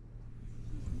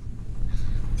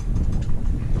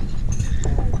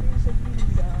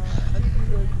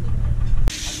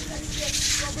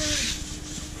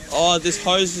 Oh, this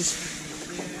hose is.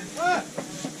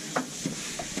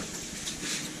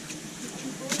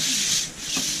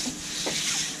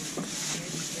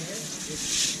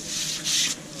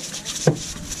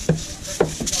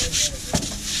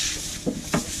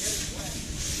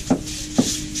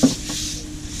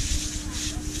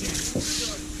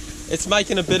 It's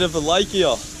making a bit of a lake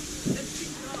here.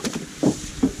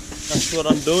 That's what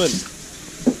I'm doing.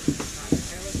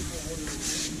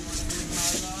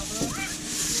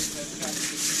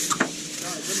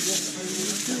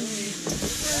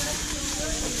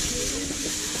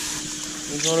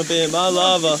 You want to be in my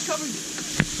lava?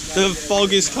 The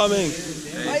fog is coming.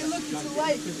 I looked at the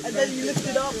lake and then you lift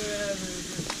it up.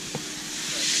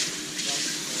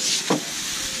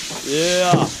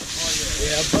 Yeah.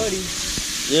 Yeah, buddy.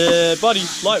 Yeah, buddy.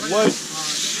 Light work.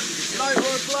 Light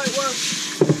work.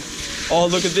 Oh,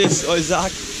 look at this. Oh,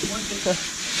 Zach.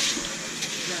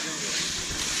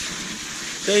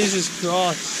 Jesus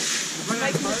Christ.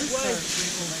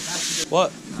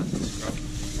 What?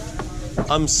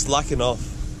 I'm slacking off.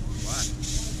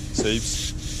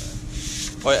 Soups.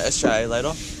 Oh yeah, SJA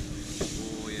later.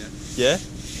 Oh yeah. Yeah?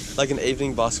 Like an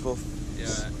evening basketball.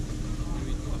 Yeah.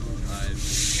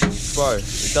 Bro,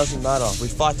 it doesn't matter. We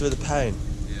fight through the pain.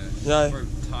 Yeah. You know? Bro,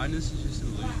 tiredness is just an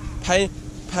illusion.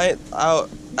 Pain.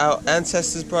 Our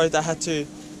ancestors, bro, they had to,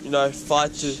 you know,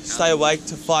 fight to stay awake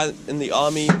to fight in the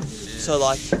army. Yeah. So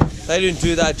like, they didn't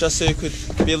do that just so you could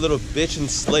be a little bitch and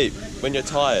sleep when you're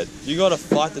tired. You gotta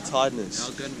fight the tiredness. That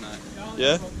was good, mate.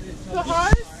 Yeah? The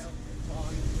hose?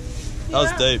 That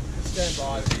was deep. Stand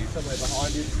by, somewhere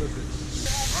behind you.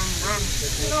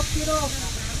 Get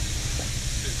off.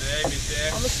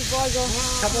 I'm a survivor.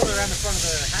 Come all around the front of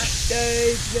the hat.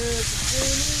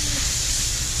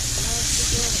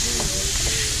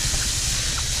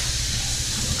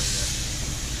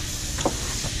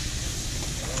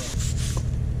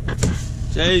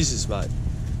 Jesus, mate.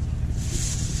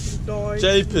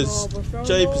 Japers.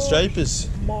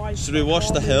 Should we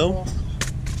wash the helm?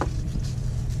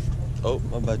 Oh,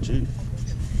 my bad, you.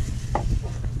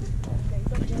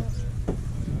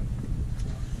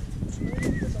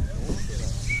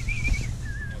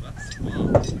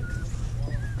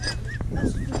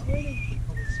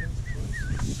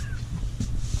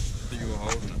 You were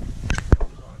holding it.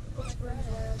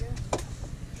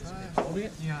 Holding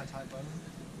it? Yeah, tight button.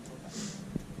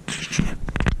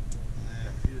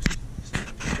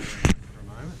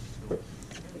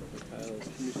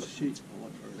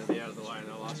 They'll be out of the way and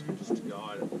they'll ask you just to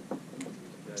guide it.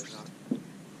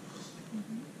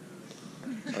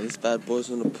 Oh, this bad boy's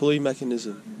on a pulley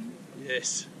mechanism.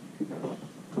 Yes.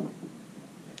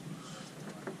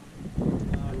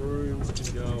 Brooms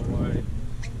can go away.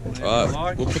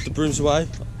 Alright, we'll put the brooms away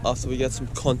after we get some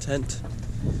content.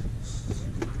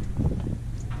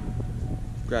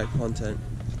 Great content.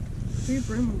 Put your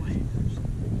broom away.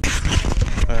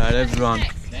 Alright everyone,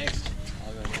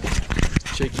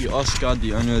 cheeky Oscar,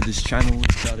 the owner of this channel,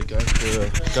 is about to go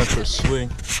for a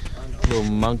swing. Little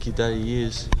monkey that he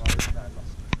is.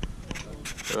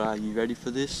 Alright, you ready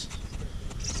for this?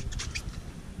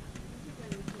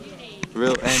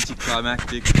 Real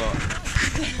anticlimactic, but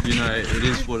you know, it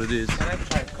is what it is.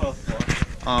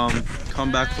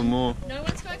 Come back for more. No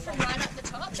one's going from right up the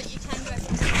top, but you can go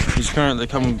from He's currently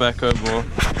coming back over.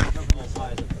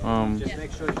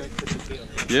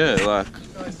 Yeah, like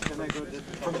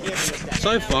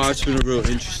so far it's been a real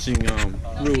interesting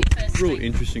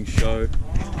interesting show.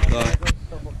 Like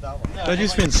they've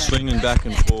just been swinging back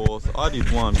and forth. I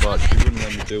did one, but he wouldn't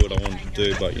let me do what I wanted to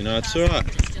do. But you know, it's alright.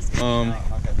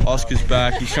 Oscar's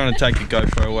back. He's trying to take a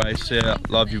GoPro away. See ya.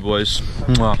 Love you, boys.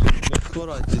 Mwah. Look what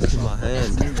I did to my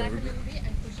hand.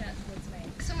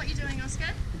 So what are you doing,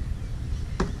 Oscar?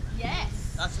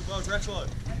 Yes. That's the world record.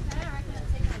 Okay, I reckon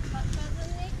it's taking a touch further than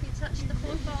me. Can you touch the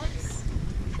four box?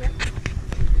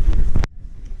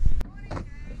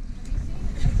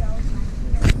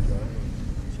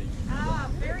 Ah,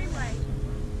 very late.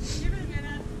 Give it a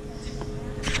minute.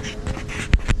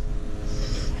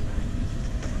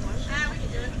 Ah, we can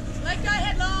do it. Let go,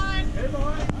 headline.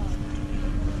 Headline.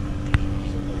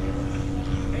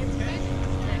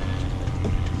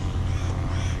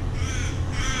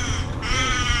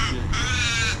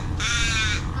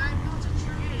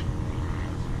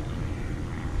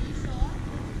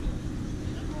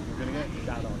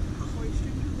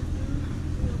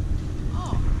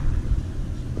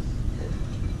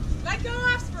 Let go,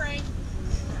 offspring.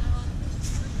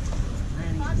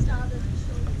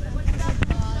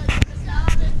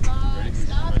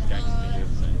 Starboard.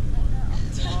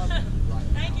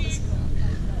 Thank you.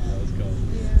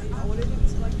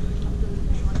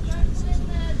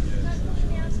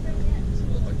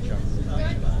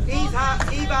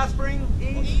 Eve offspring.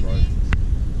 Easy.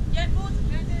 Yeah, boards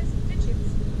and there's pitches.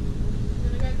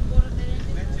 Gonna go to the board at the end.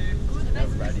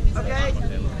 Okay.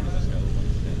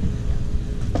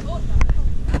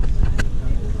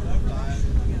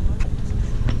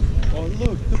 Oh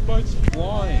look, the boat's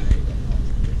flying.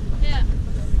 Yeah.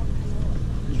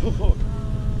 Look,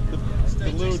 the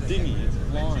little dinghy is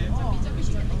flying.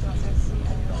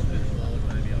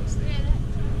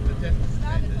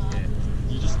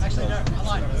 You just actually no, I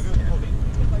like it.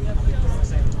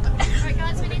 Alright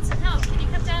guys, we need some help. Can you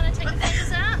come down and take the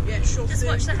fingers out? Yeah, sure. Just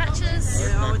watch the hatches.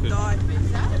 Yeah, I would die.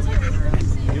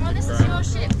 Well, this is your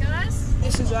ship, guys.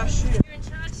 This is our ship. You're in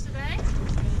charge today.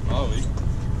 Are we?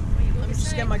 Let me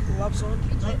just get my gloves on.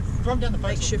 Drum down the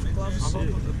face. Makeshift gloves.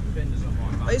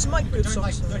 These are my good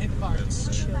socks. Don't hit the bar.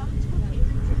 Chill.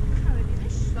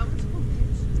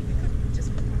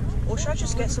 Or should I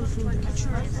just get some from the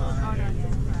kitchen?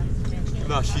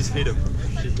 No, she's hit him.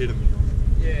 She hit him.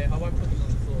 Yeah, I won't put them on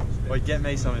the floor. Wait, get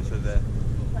me something for there.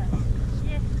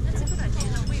 Yeah, that's a good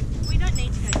idea. We don't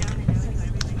need to go down there anyway.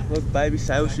 Look, baby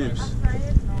sail ships.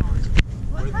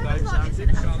 What kind of club is it?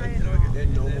 They're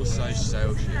normal size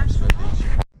sail ships, but these.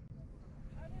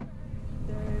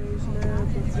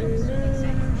 There's never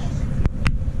finish.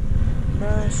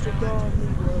 Master Godly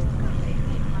work.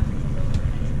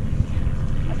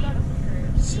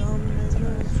 Some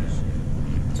memories.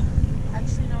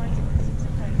 Actually, no, I didn't. It's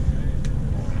okay.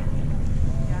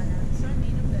 Yeah, I know. It's so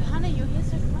mean of them. Hannah, your hair's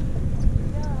so fun.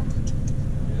 Yeah.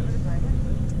 If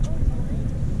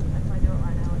I do it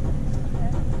right now,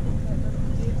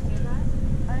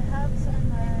 I have some in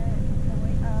my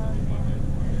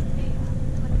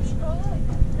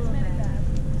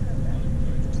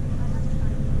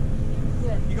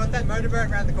You got that motorboat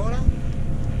around the corner?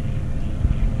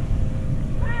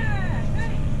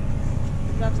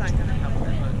 The gloves aren't going to help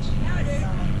that much.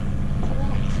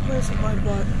 Where's the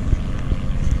motorbike?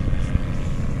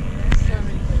 so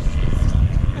many questions.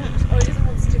 Oh, he doesn't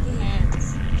want sticky hands.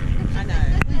 I know.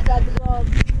 We got the glove.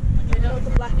 You know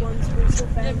the black ones were still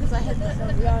Yeah, famous. because I had this.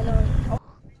 Yeah, I know.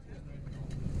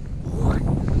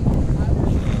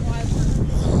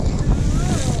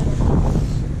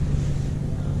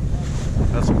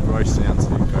 That's some gross sounds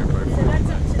to GoPro. So that's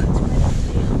up to the 20.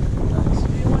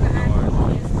 Do you want to add yesterday, or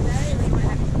do you want to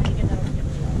have to make it up?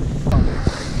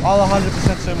 I'll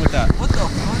 100% swim with that. What the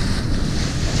fuck?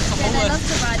 Yeah, they love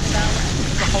to ride the bell.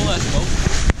 It's a whole ass boat.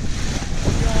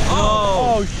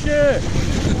 Oh shit!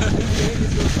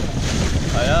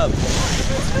 I am.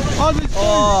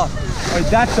 Oh, wait,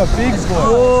 that's a big one.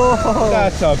 Oh.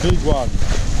 That's a big one.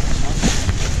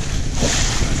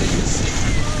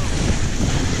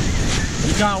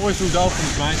 You can't whistle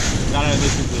dolphins, mate. They don't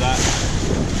listen to that.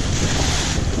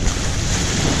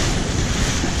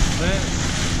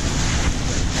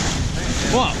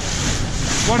 What?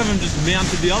 One of them just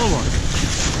mounted the other one,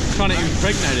 trying to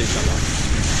impregnate each other.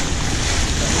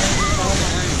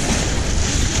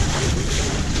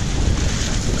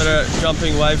 Better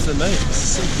jumping waves than me.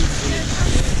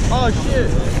 Oh shit!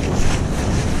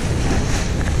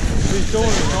 He's doing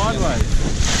it sideways.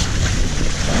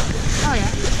 Oh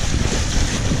yeah.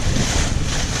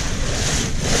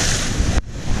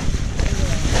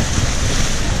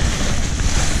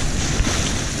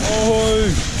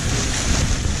 Oh!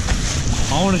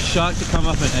 I want a shark to come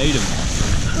up and eat him.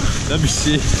 That'd be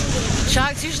sick.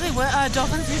 Sharks usually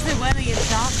dolphins usually win against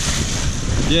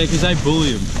sharks. Yeah, because they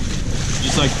bully him.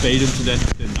 Just like beat him to death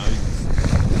with their noses.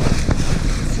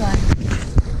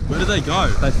 Where did they go?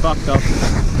 They fucked up.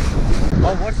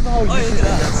 Oh, what's the whole look at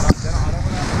that. I don't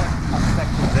want to have to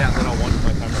sections out that I want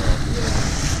my camera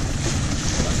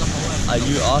on.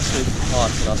 You asked me for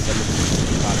parts and I said it.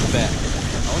 I bet.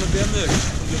 I want to be on the.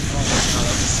 Oh,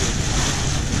 that'd be sick.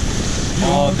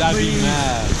 Oh, that'd be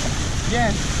mad. Yeah.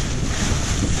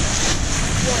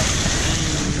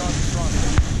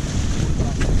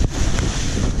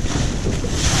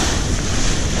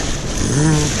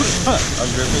 I'm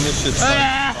gripping this shit so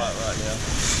tight right now.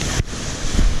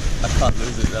 I can't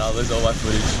lose it, then I'll lose all my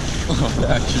footage.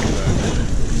 Actually, though.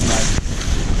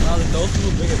 Oh, the dolphin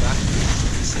will bring it back.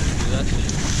 That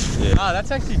shit. Yeah. Ah,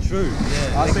 that's actually true.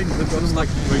 Yeah. I think the dolphins like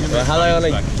bringing Well, how are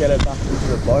they gonna get it back into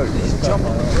the boat? jump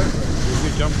on the boat? You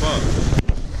jump up.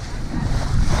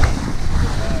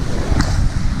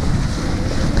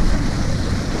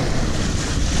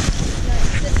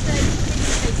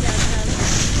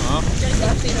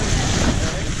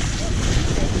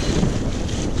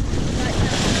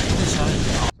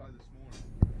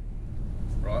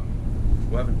 Right,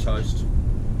 we're having toast,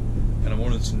 and I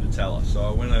wanted some Nutella, so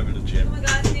I went over to Jim. Oh my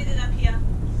God, who's it up here?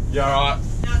 You alright?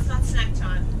 No, it's not snack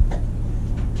time.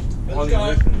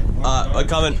 I'm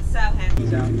coming. It's so heavy.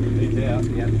 He's out,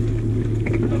 yeah.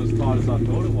 Not as tight as I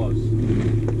thought it was.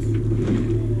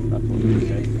 That's what we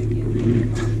said.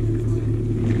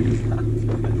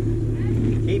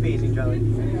 Keep easy, Charlie.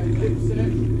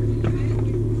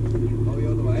 Oh,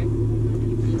 you're the way.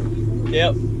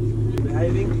 Yep.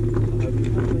 Behaving.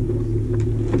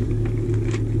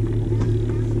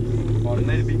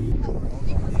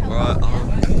 Right,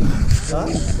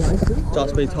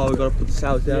 just been told we got to put the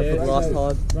sails down for the last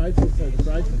time.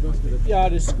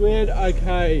 Yard is squared,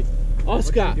 okay.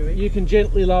 Oscar, you can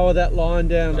gently lower that line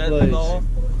down, Gently please. lower.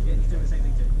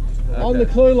 On the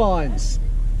clue lines.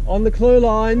 On the clue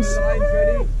lines.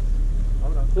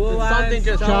 Something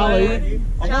just Charlie.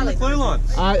 I'm on the clue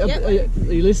lines. Are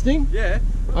you listening? Yeah.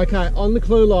 Okay, on the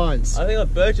clue lines. I think a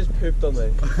bird just pooped on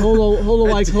me. Haul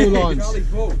away clue lines.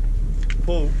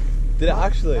 Pull. Did it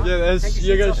actually? Yeah,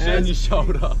 you're going to stand your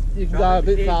shoulder. You can go a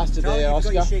bit faster there,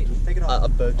 Oscar. Take it off. A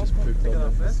bird just pooped Take it on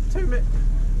off me. first. 2 minutes.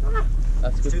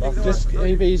 That's good. Off. Just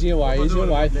keep easy away, Focus on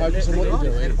what you're And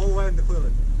doing. haul away with the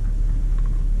quilling.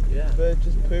 Bird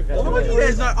just pooped on me.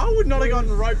 There's no, I would not have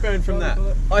gotten a rope burn from that.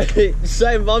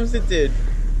 Same mums it did.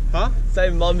 Huh?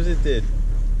 Same mums it did.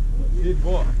 Did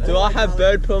what? Do I have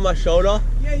bird poo on my shoulder?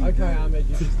 Okay, Ahmed,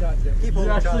 you can start. Keep You hauling,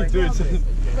 actually Charlie. do.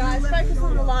 Guys, focus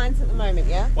on the lines at the moment,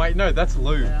 yeah? Wait, no, that's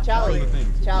lube. Charlie, That's all the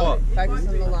things. Charlie, What? focus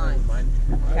on the lines.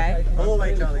 Okay? Haul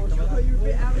away, Charlie. Come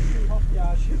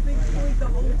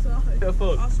on.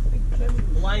 Careful.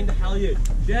 Blaine the halyard.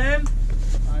 Jam.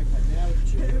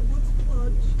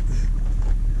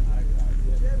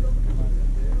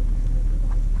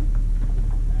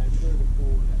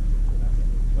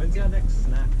 When's our next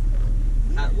snack?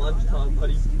 At lunchtime,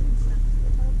 buddy.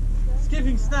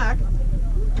 Skipping snack.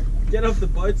 Get off the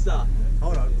boat, sir.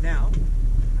 Hold on. Now,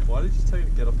 Why did you tell you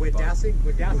to get off the we're boat? dousing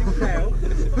sail.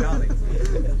 Charlie.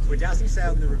 We're dousing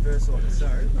sail in the reverse order. So,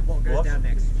 what goes down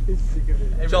next?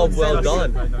 Job well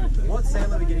done. What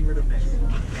sail are we getting rid of next?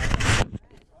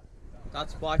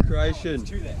 That's my creation.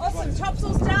 Awesome,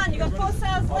 topsail's done. You got 4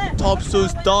 sails left.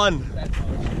 Topsail's done.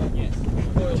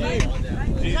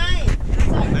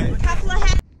 Couple of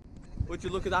hands. Would you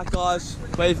look at that, guys?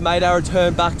 We've made our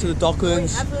return back to the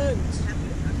Docklands.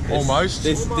 Almost.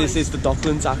 This is the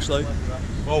Docklands, actually.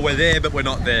 Well, we're there, but we're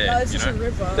not there. You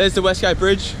know? There's the Westgate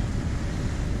Bridge.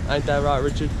 Ain't that right,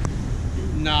 Richard?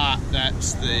 Nah,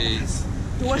 that's the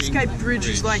Westgate Bridge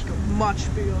is like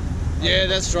much bigger. Yeah,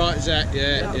 that's right, Zach.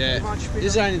 Yeah. This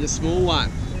is only the small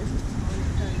one.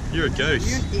 You're a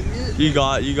goose. You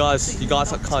guys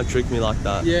can't trick me like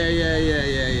that.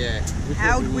 Yeah.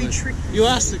 How would we trick? You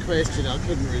asked the question, I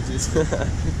couldn't resist.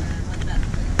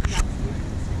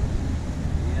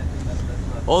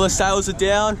 All the sails are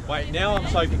down. Wait, now I'm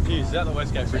so confused. Is that the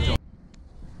Westgate Bridge?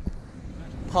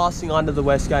 Passing under the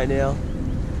Westgate now.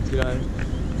 You know,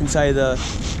 you can say the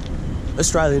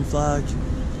Australian flag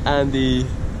and the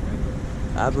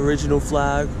Aboriginal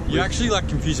flag. You actually like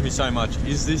confusing me so much.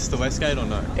 Is this the West Gate or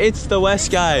no? It's the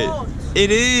West Gate.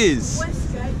 It is.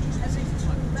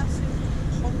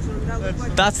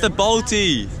 That's the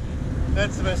Balti.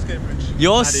 That's the West Gate Bridge.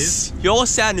 You're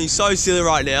sounding so silly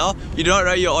right now. You don't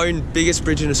know your own biggest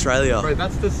bridge in Australia. Bro,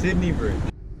 that's the Sydney Bridge.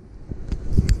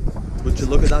 Would you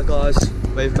look at that, guys?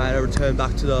 We've made a return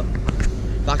back to the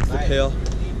pier.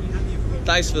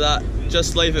 Thanks for that.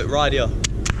 Just leave it right here.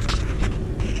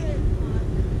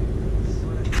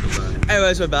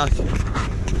 Anyways, we're back.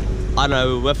 I don't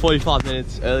know, we're 45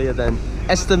 minutes earlier than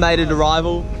estimated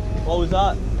arrival. What was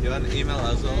that? You want to email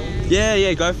us all?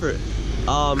 Yeah, go for it.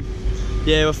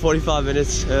 Yeah, we're 45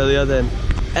 minutes earlier than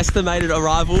estimated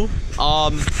arrival. I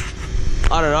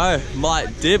don't know, might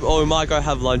dip or we might go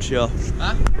have lunch here.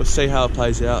 Huh? We'll see how it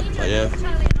plays out, but yeah,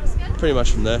 pretty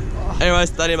much from there.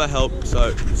 Anyways, they need my help,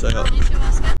 so help.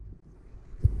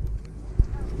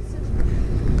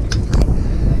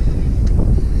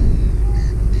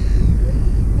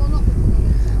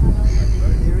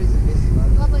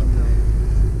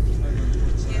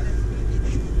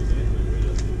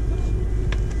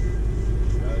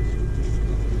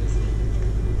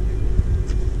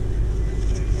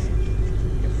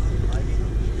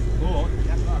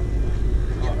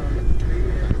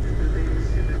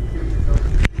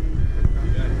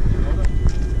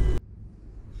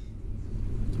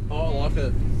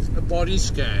 A body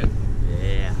scan.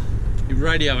 Yeah. You're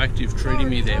radioactive treating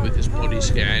me there with this body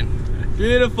scan.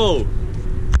 Beautiful.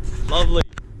 Lovely.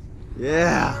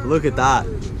 Yeah, look at that.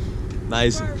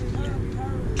 Amazing.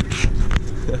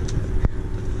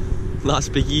 Nice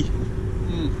biggie.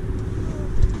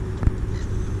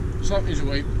 Something's a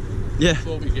week. Yeah.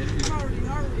 Before we get here.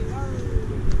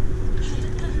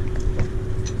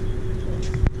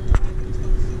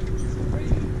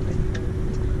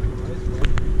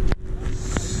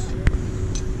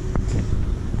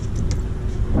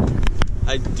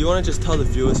 Hey, do you want to just tell the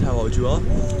viewers how old you are?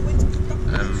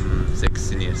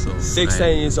 16 years old.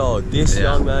 16 years old. This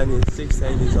young man is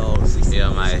 16 years old.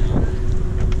 Yeah, mate.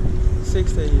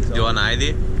 16 years old. You want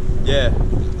ID? Yeah. You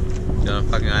want a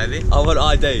fucking ID? I want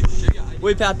ID.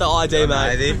 Whip out the ID, mate.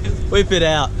 ID? Whip it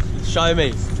out. Show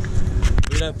me.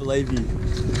 We don't believe you.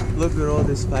 Look at all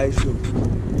this facial.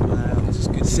 Wow.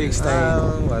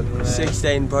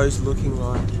 16 bros looking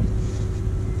like.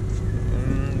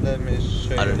 Let me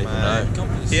show you. I don't even know.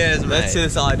 Here's Let's see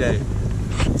this ID.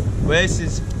 Where's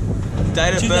his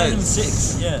date of birth?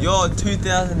 2006, yeah. You're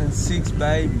 2006,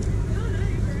 baby.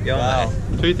 Yo, Wow.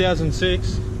 mate.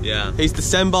 2006. Yeah. He's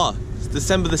December. It's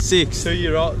December the 6th. 2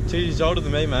 years older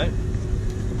than me, mate.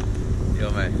 Yo,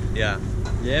 mate. Yeah.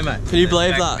 Yeah, mate. Can you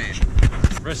believe that?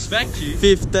 Respect you.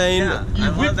 15, Yeah. You I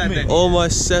love whipped that. me.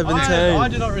 almost 17. I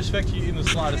do not respect you in the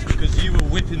slightest because you were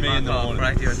whipping me in the morning.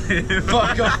 Right here.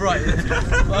 Fuck off right here.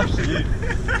 Fuck you.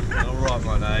 I'll write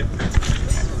my name.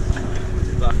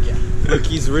 Fuck yeah. Look,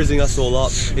 he's rizzing us all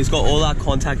up. He's got all our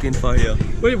contact info here.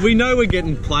 We know we're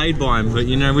getting played by him, but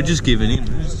you know, we're just giving in.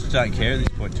 We just don't care at this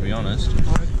point, to be honest.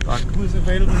 Who's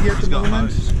available here at the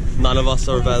moment? None of us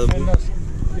are available.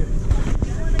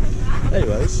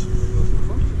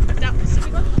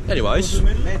 Anyways,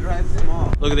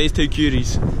 look at these two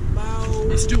cuties.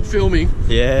 You're still filming.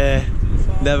 Yeah,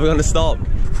 never gonna stop.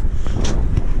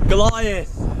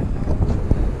 Goliath.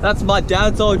 That's my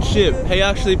dad's old ship. He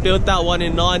actually built that one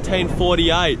in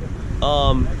 1948,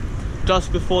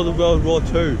 just before the World War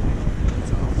II.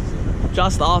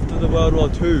 Just after the World War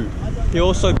II. He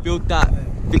also built that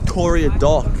Victoria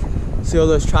Dock. See all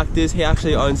those tractors? He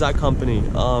actually owns that company.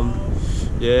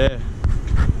 Yeah.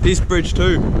 This bridge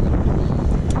too.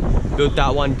 Built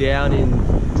that one down in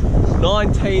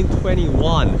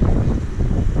 1921.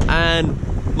 And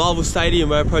Marvel Stadium,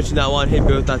 we're approaching that one. He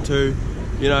built that too.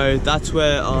 You know, that's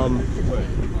where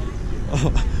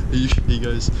he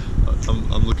goes,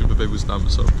 I'm looking for people's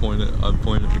numbers, so I point at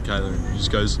Michaela and he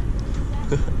just goes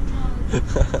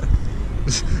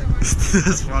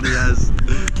that's funny as.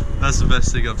 That's the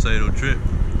best thing I've seen all trip.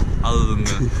 Other than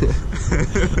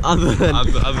the other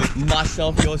than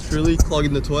myself, yours truly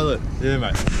clogging the toilet. Yeah,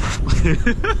 mate.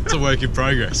 It's a work in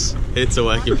progress. It's a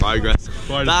work in progress.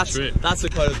 That's the trip. That's the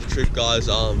quote of the trip, guys.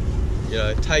 You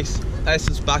know, takes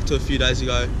us back to a few days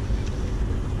ago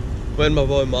when my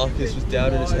boy Marcus was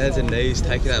down on his hands and knees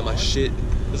taking out my shit.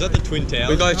 Was that the Twin Towers?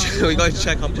 We go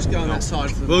check up. Just going outside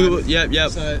for the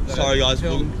Yep. So sorry, guys.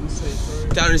 film can see through.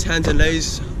 Down on his hands and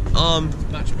knees.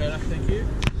 Much better, thank you.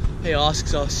 He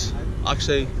asks us.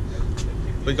 Actually,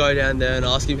 we go down there and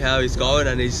ask him how he's going,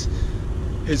 and his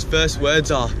first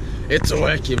words are, "It's a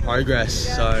work in progress."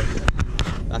 So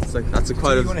that's a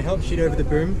quote Do of. you want to help shoot over the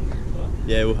boom?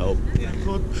 Yeah, we'll help. Good.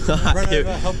 Run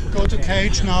over, help. Go to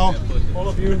cage now. All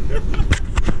of you.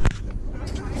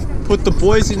 Put the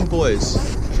boys in, boys.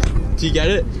 Do you get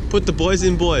it? Put the boys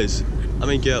in, boys. I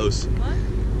mean girls.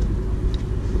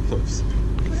 Oops.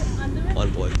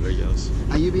 One boy, 3 girls.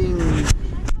 Are you filming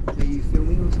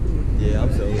or something? Yeah, I'm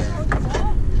filming.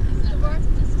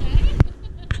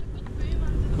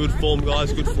 Good form,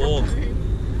 guys, good form.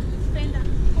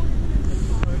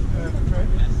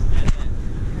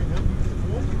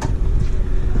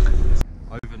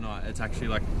 Overnight, it's actually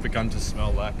like begun to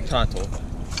smell like Can't talk.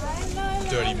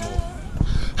 dirty more.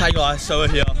 Hey guys, so we're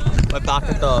here. We're back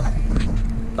at the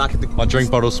My drink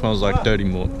bottle smells like dirty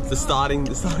more. the starting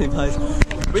place.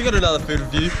 We got another food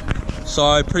review.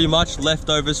 So pretty much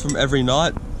leftovers from every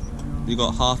night. We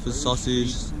got half a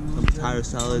sausage, some potato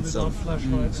salad, some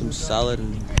salad,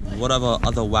 and whatever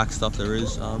other whack stuff there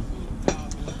is. I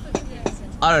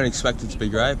don't expect it to be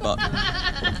great, but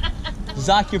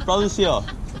Zach, your brother's here.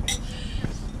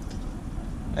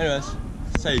 Anyways,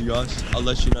 see you guys. I'll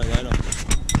let you know later.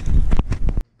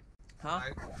 Huh?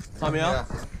 Time out.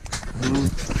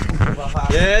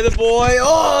 Yeah, the boy.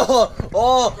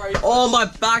 Oh, my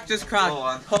back just cracked.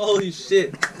 Holy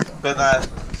shit. Good night.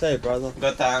 Say it, brother.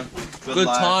 Good time. Good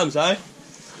times, eh?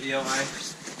 Yeah, mate.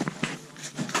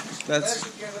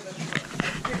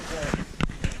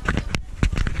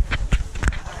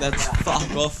 Let's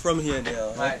fuck off from here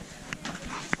now. Hey.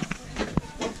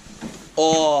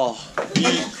 Oh,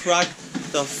 you cracked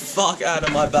the fuck out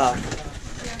of my back.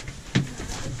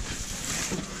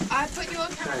 I put your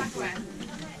camera back away.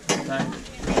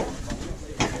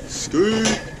 Scoot.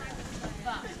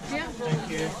 Yeah. Thank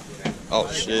you.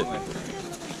 Oh shit.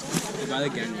 By the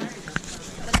gangway.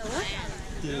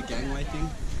 Yeah, the gangway thing.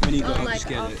 When you go up, just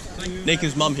get it.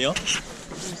 Nika's mum here.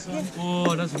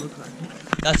 Oh, it doesn't look like it.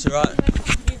 That's alright.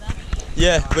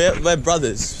 Yeah, we're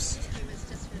brothers.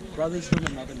 Brothers from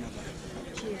another mother.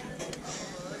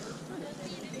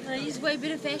 No, there's way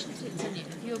better fashion sense in it.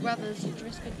 If you're brothers, you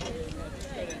dress good.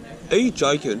 Are you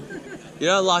joking? You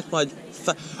don't like my...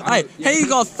 Hey, he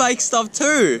got fake stuff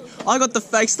too. I got the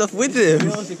fake stuff with him.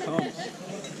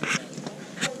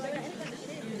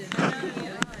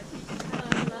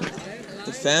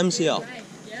 The fam's here. I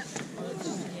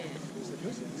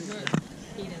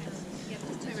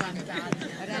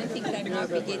don't think they might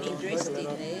be getting dressed in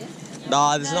there.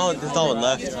 Nah, there's no one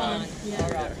left. There's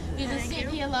a set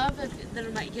here, love,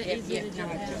 that'll make it easier to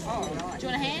jump out. Do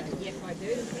you want a hand?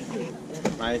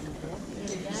 Mate,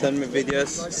 send me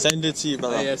videos. Send it to you,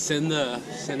 brother. Yeah, send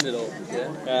it all.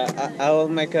 Yeah. I will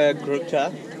make a group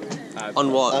chat.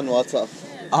 On what? On WhatsApp.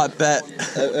 I bet.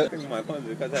 My phone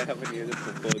because I haven't used it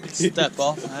for 4 days. Step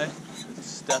off, hey?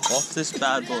 Step off this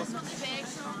bad boy.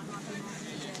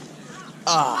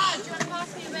 Ah. Do you want to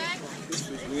pass me a bag?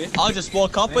 I'll just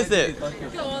walk up with it.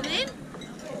 Go on then.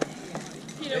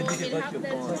 You don't want me to help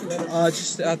them?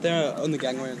 Just out there on the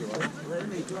gangway as well.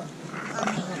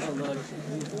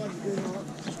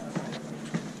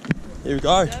 Here we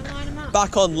go.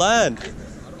 Back on land.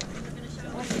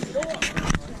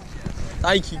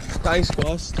 Thank you. Thanks,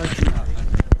 guys. Thank you.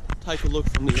 Take a look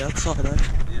from the outside, eh?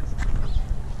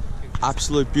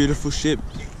 Absolute beautiful ship.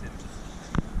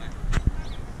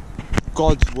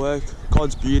 God's work,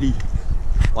 God's beauty.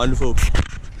 Wonderful.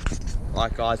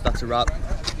 Alright, guys, that's a wrap.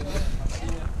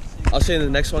 I'll see you in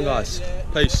the next one, guys.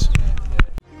 Peace.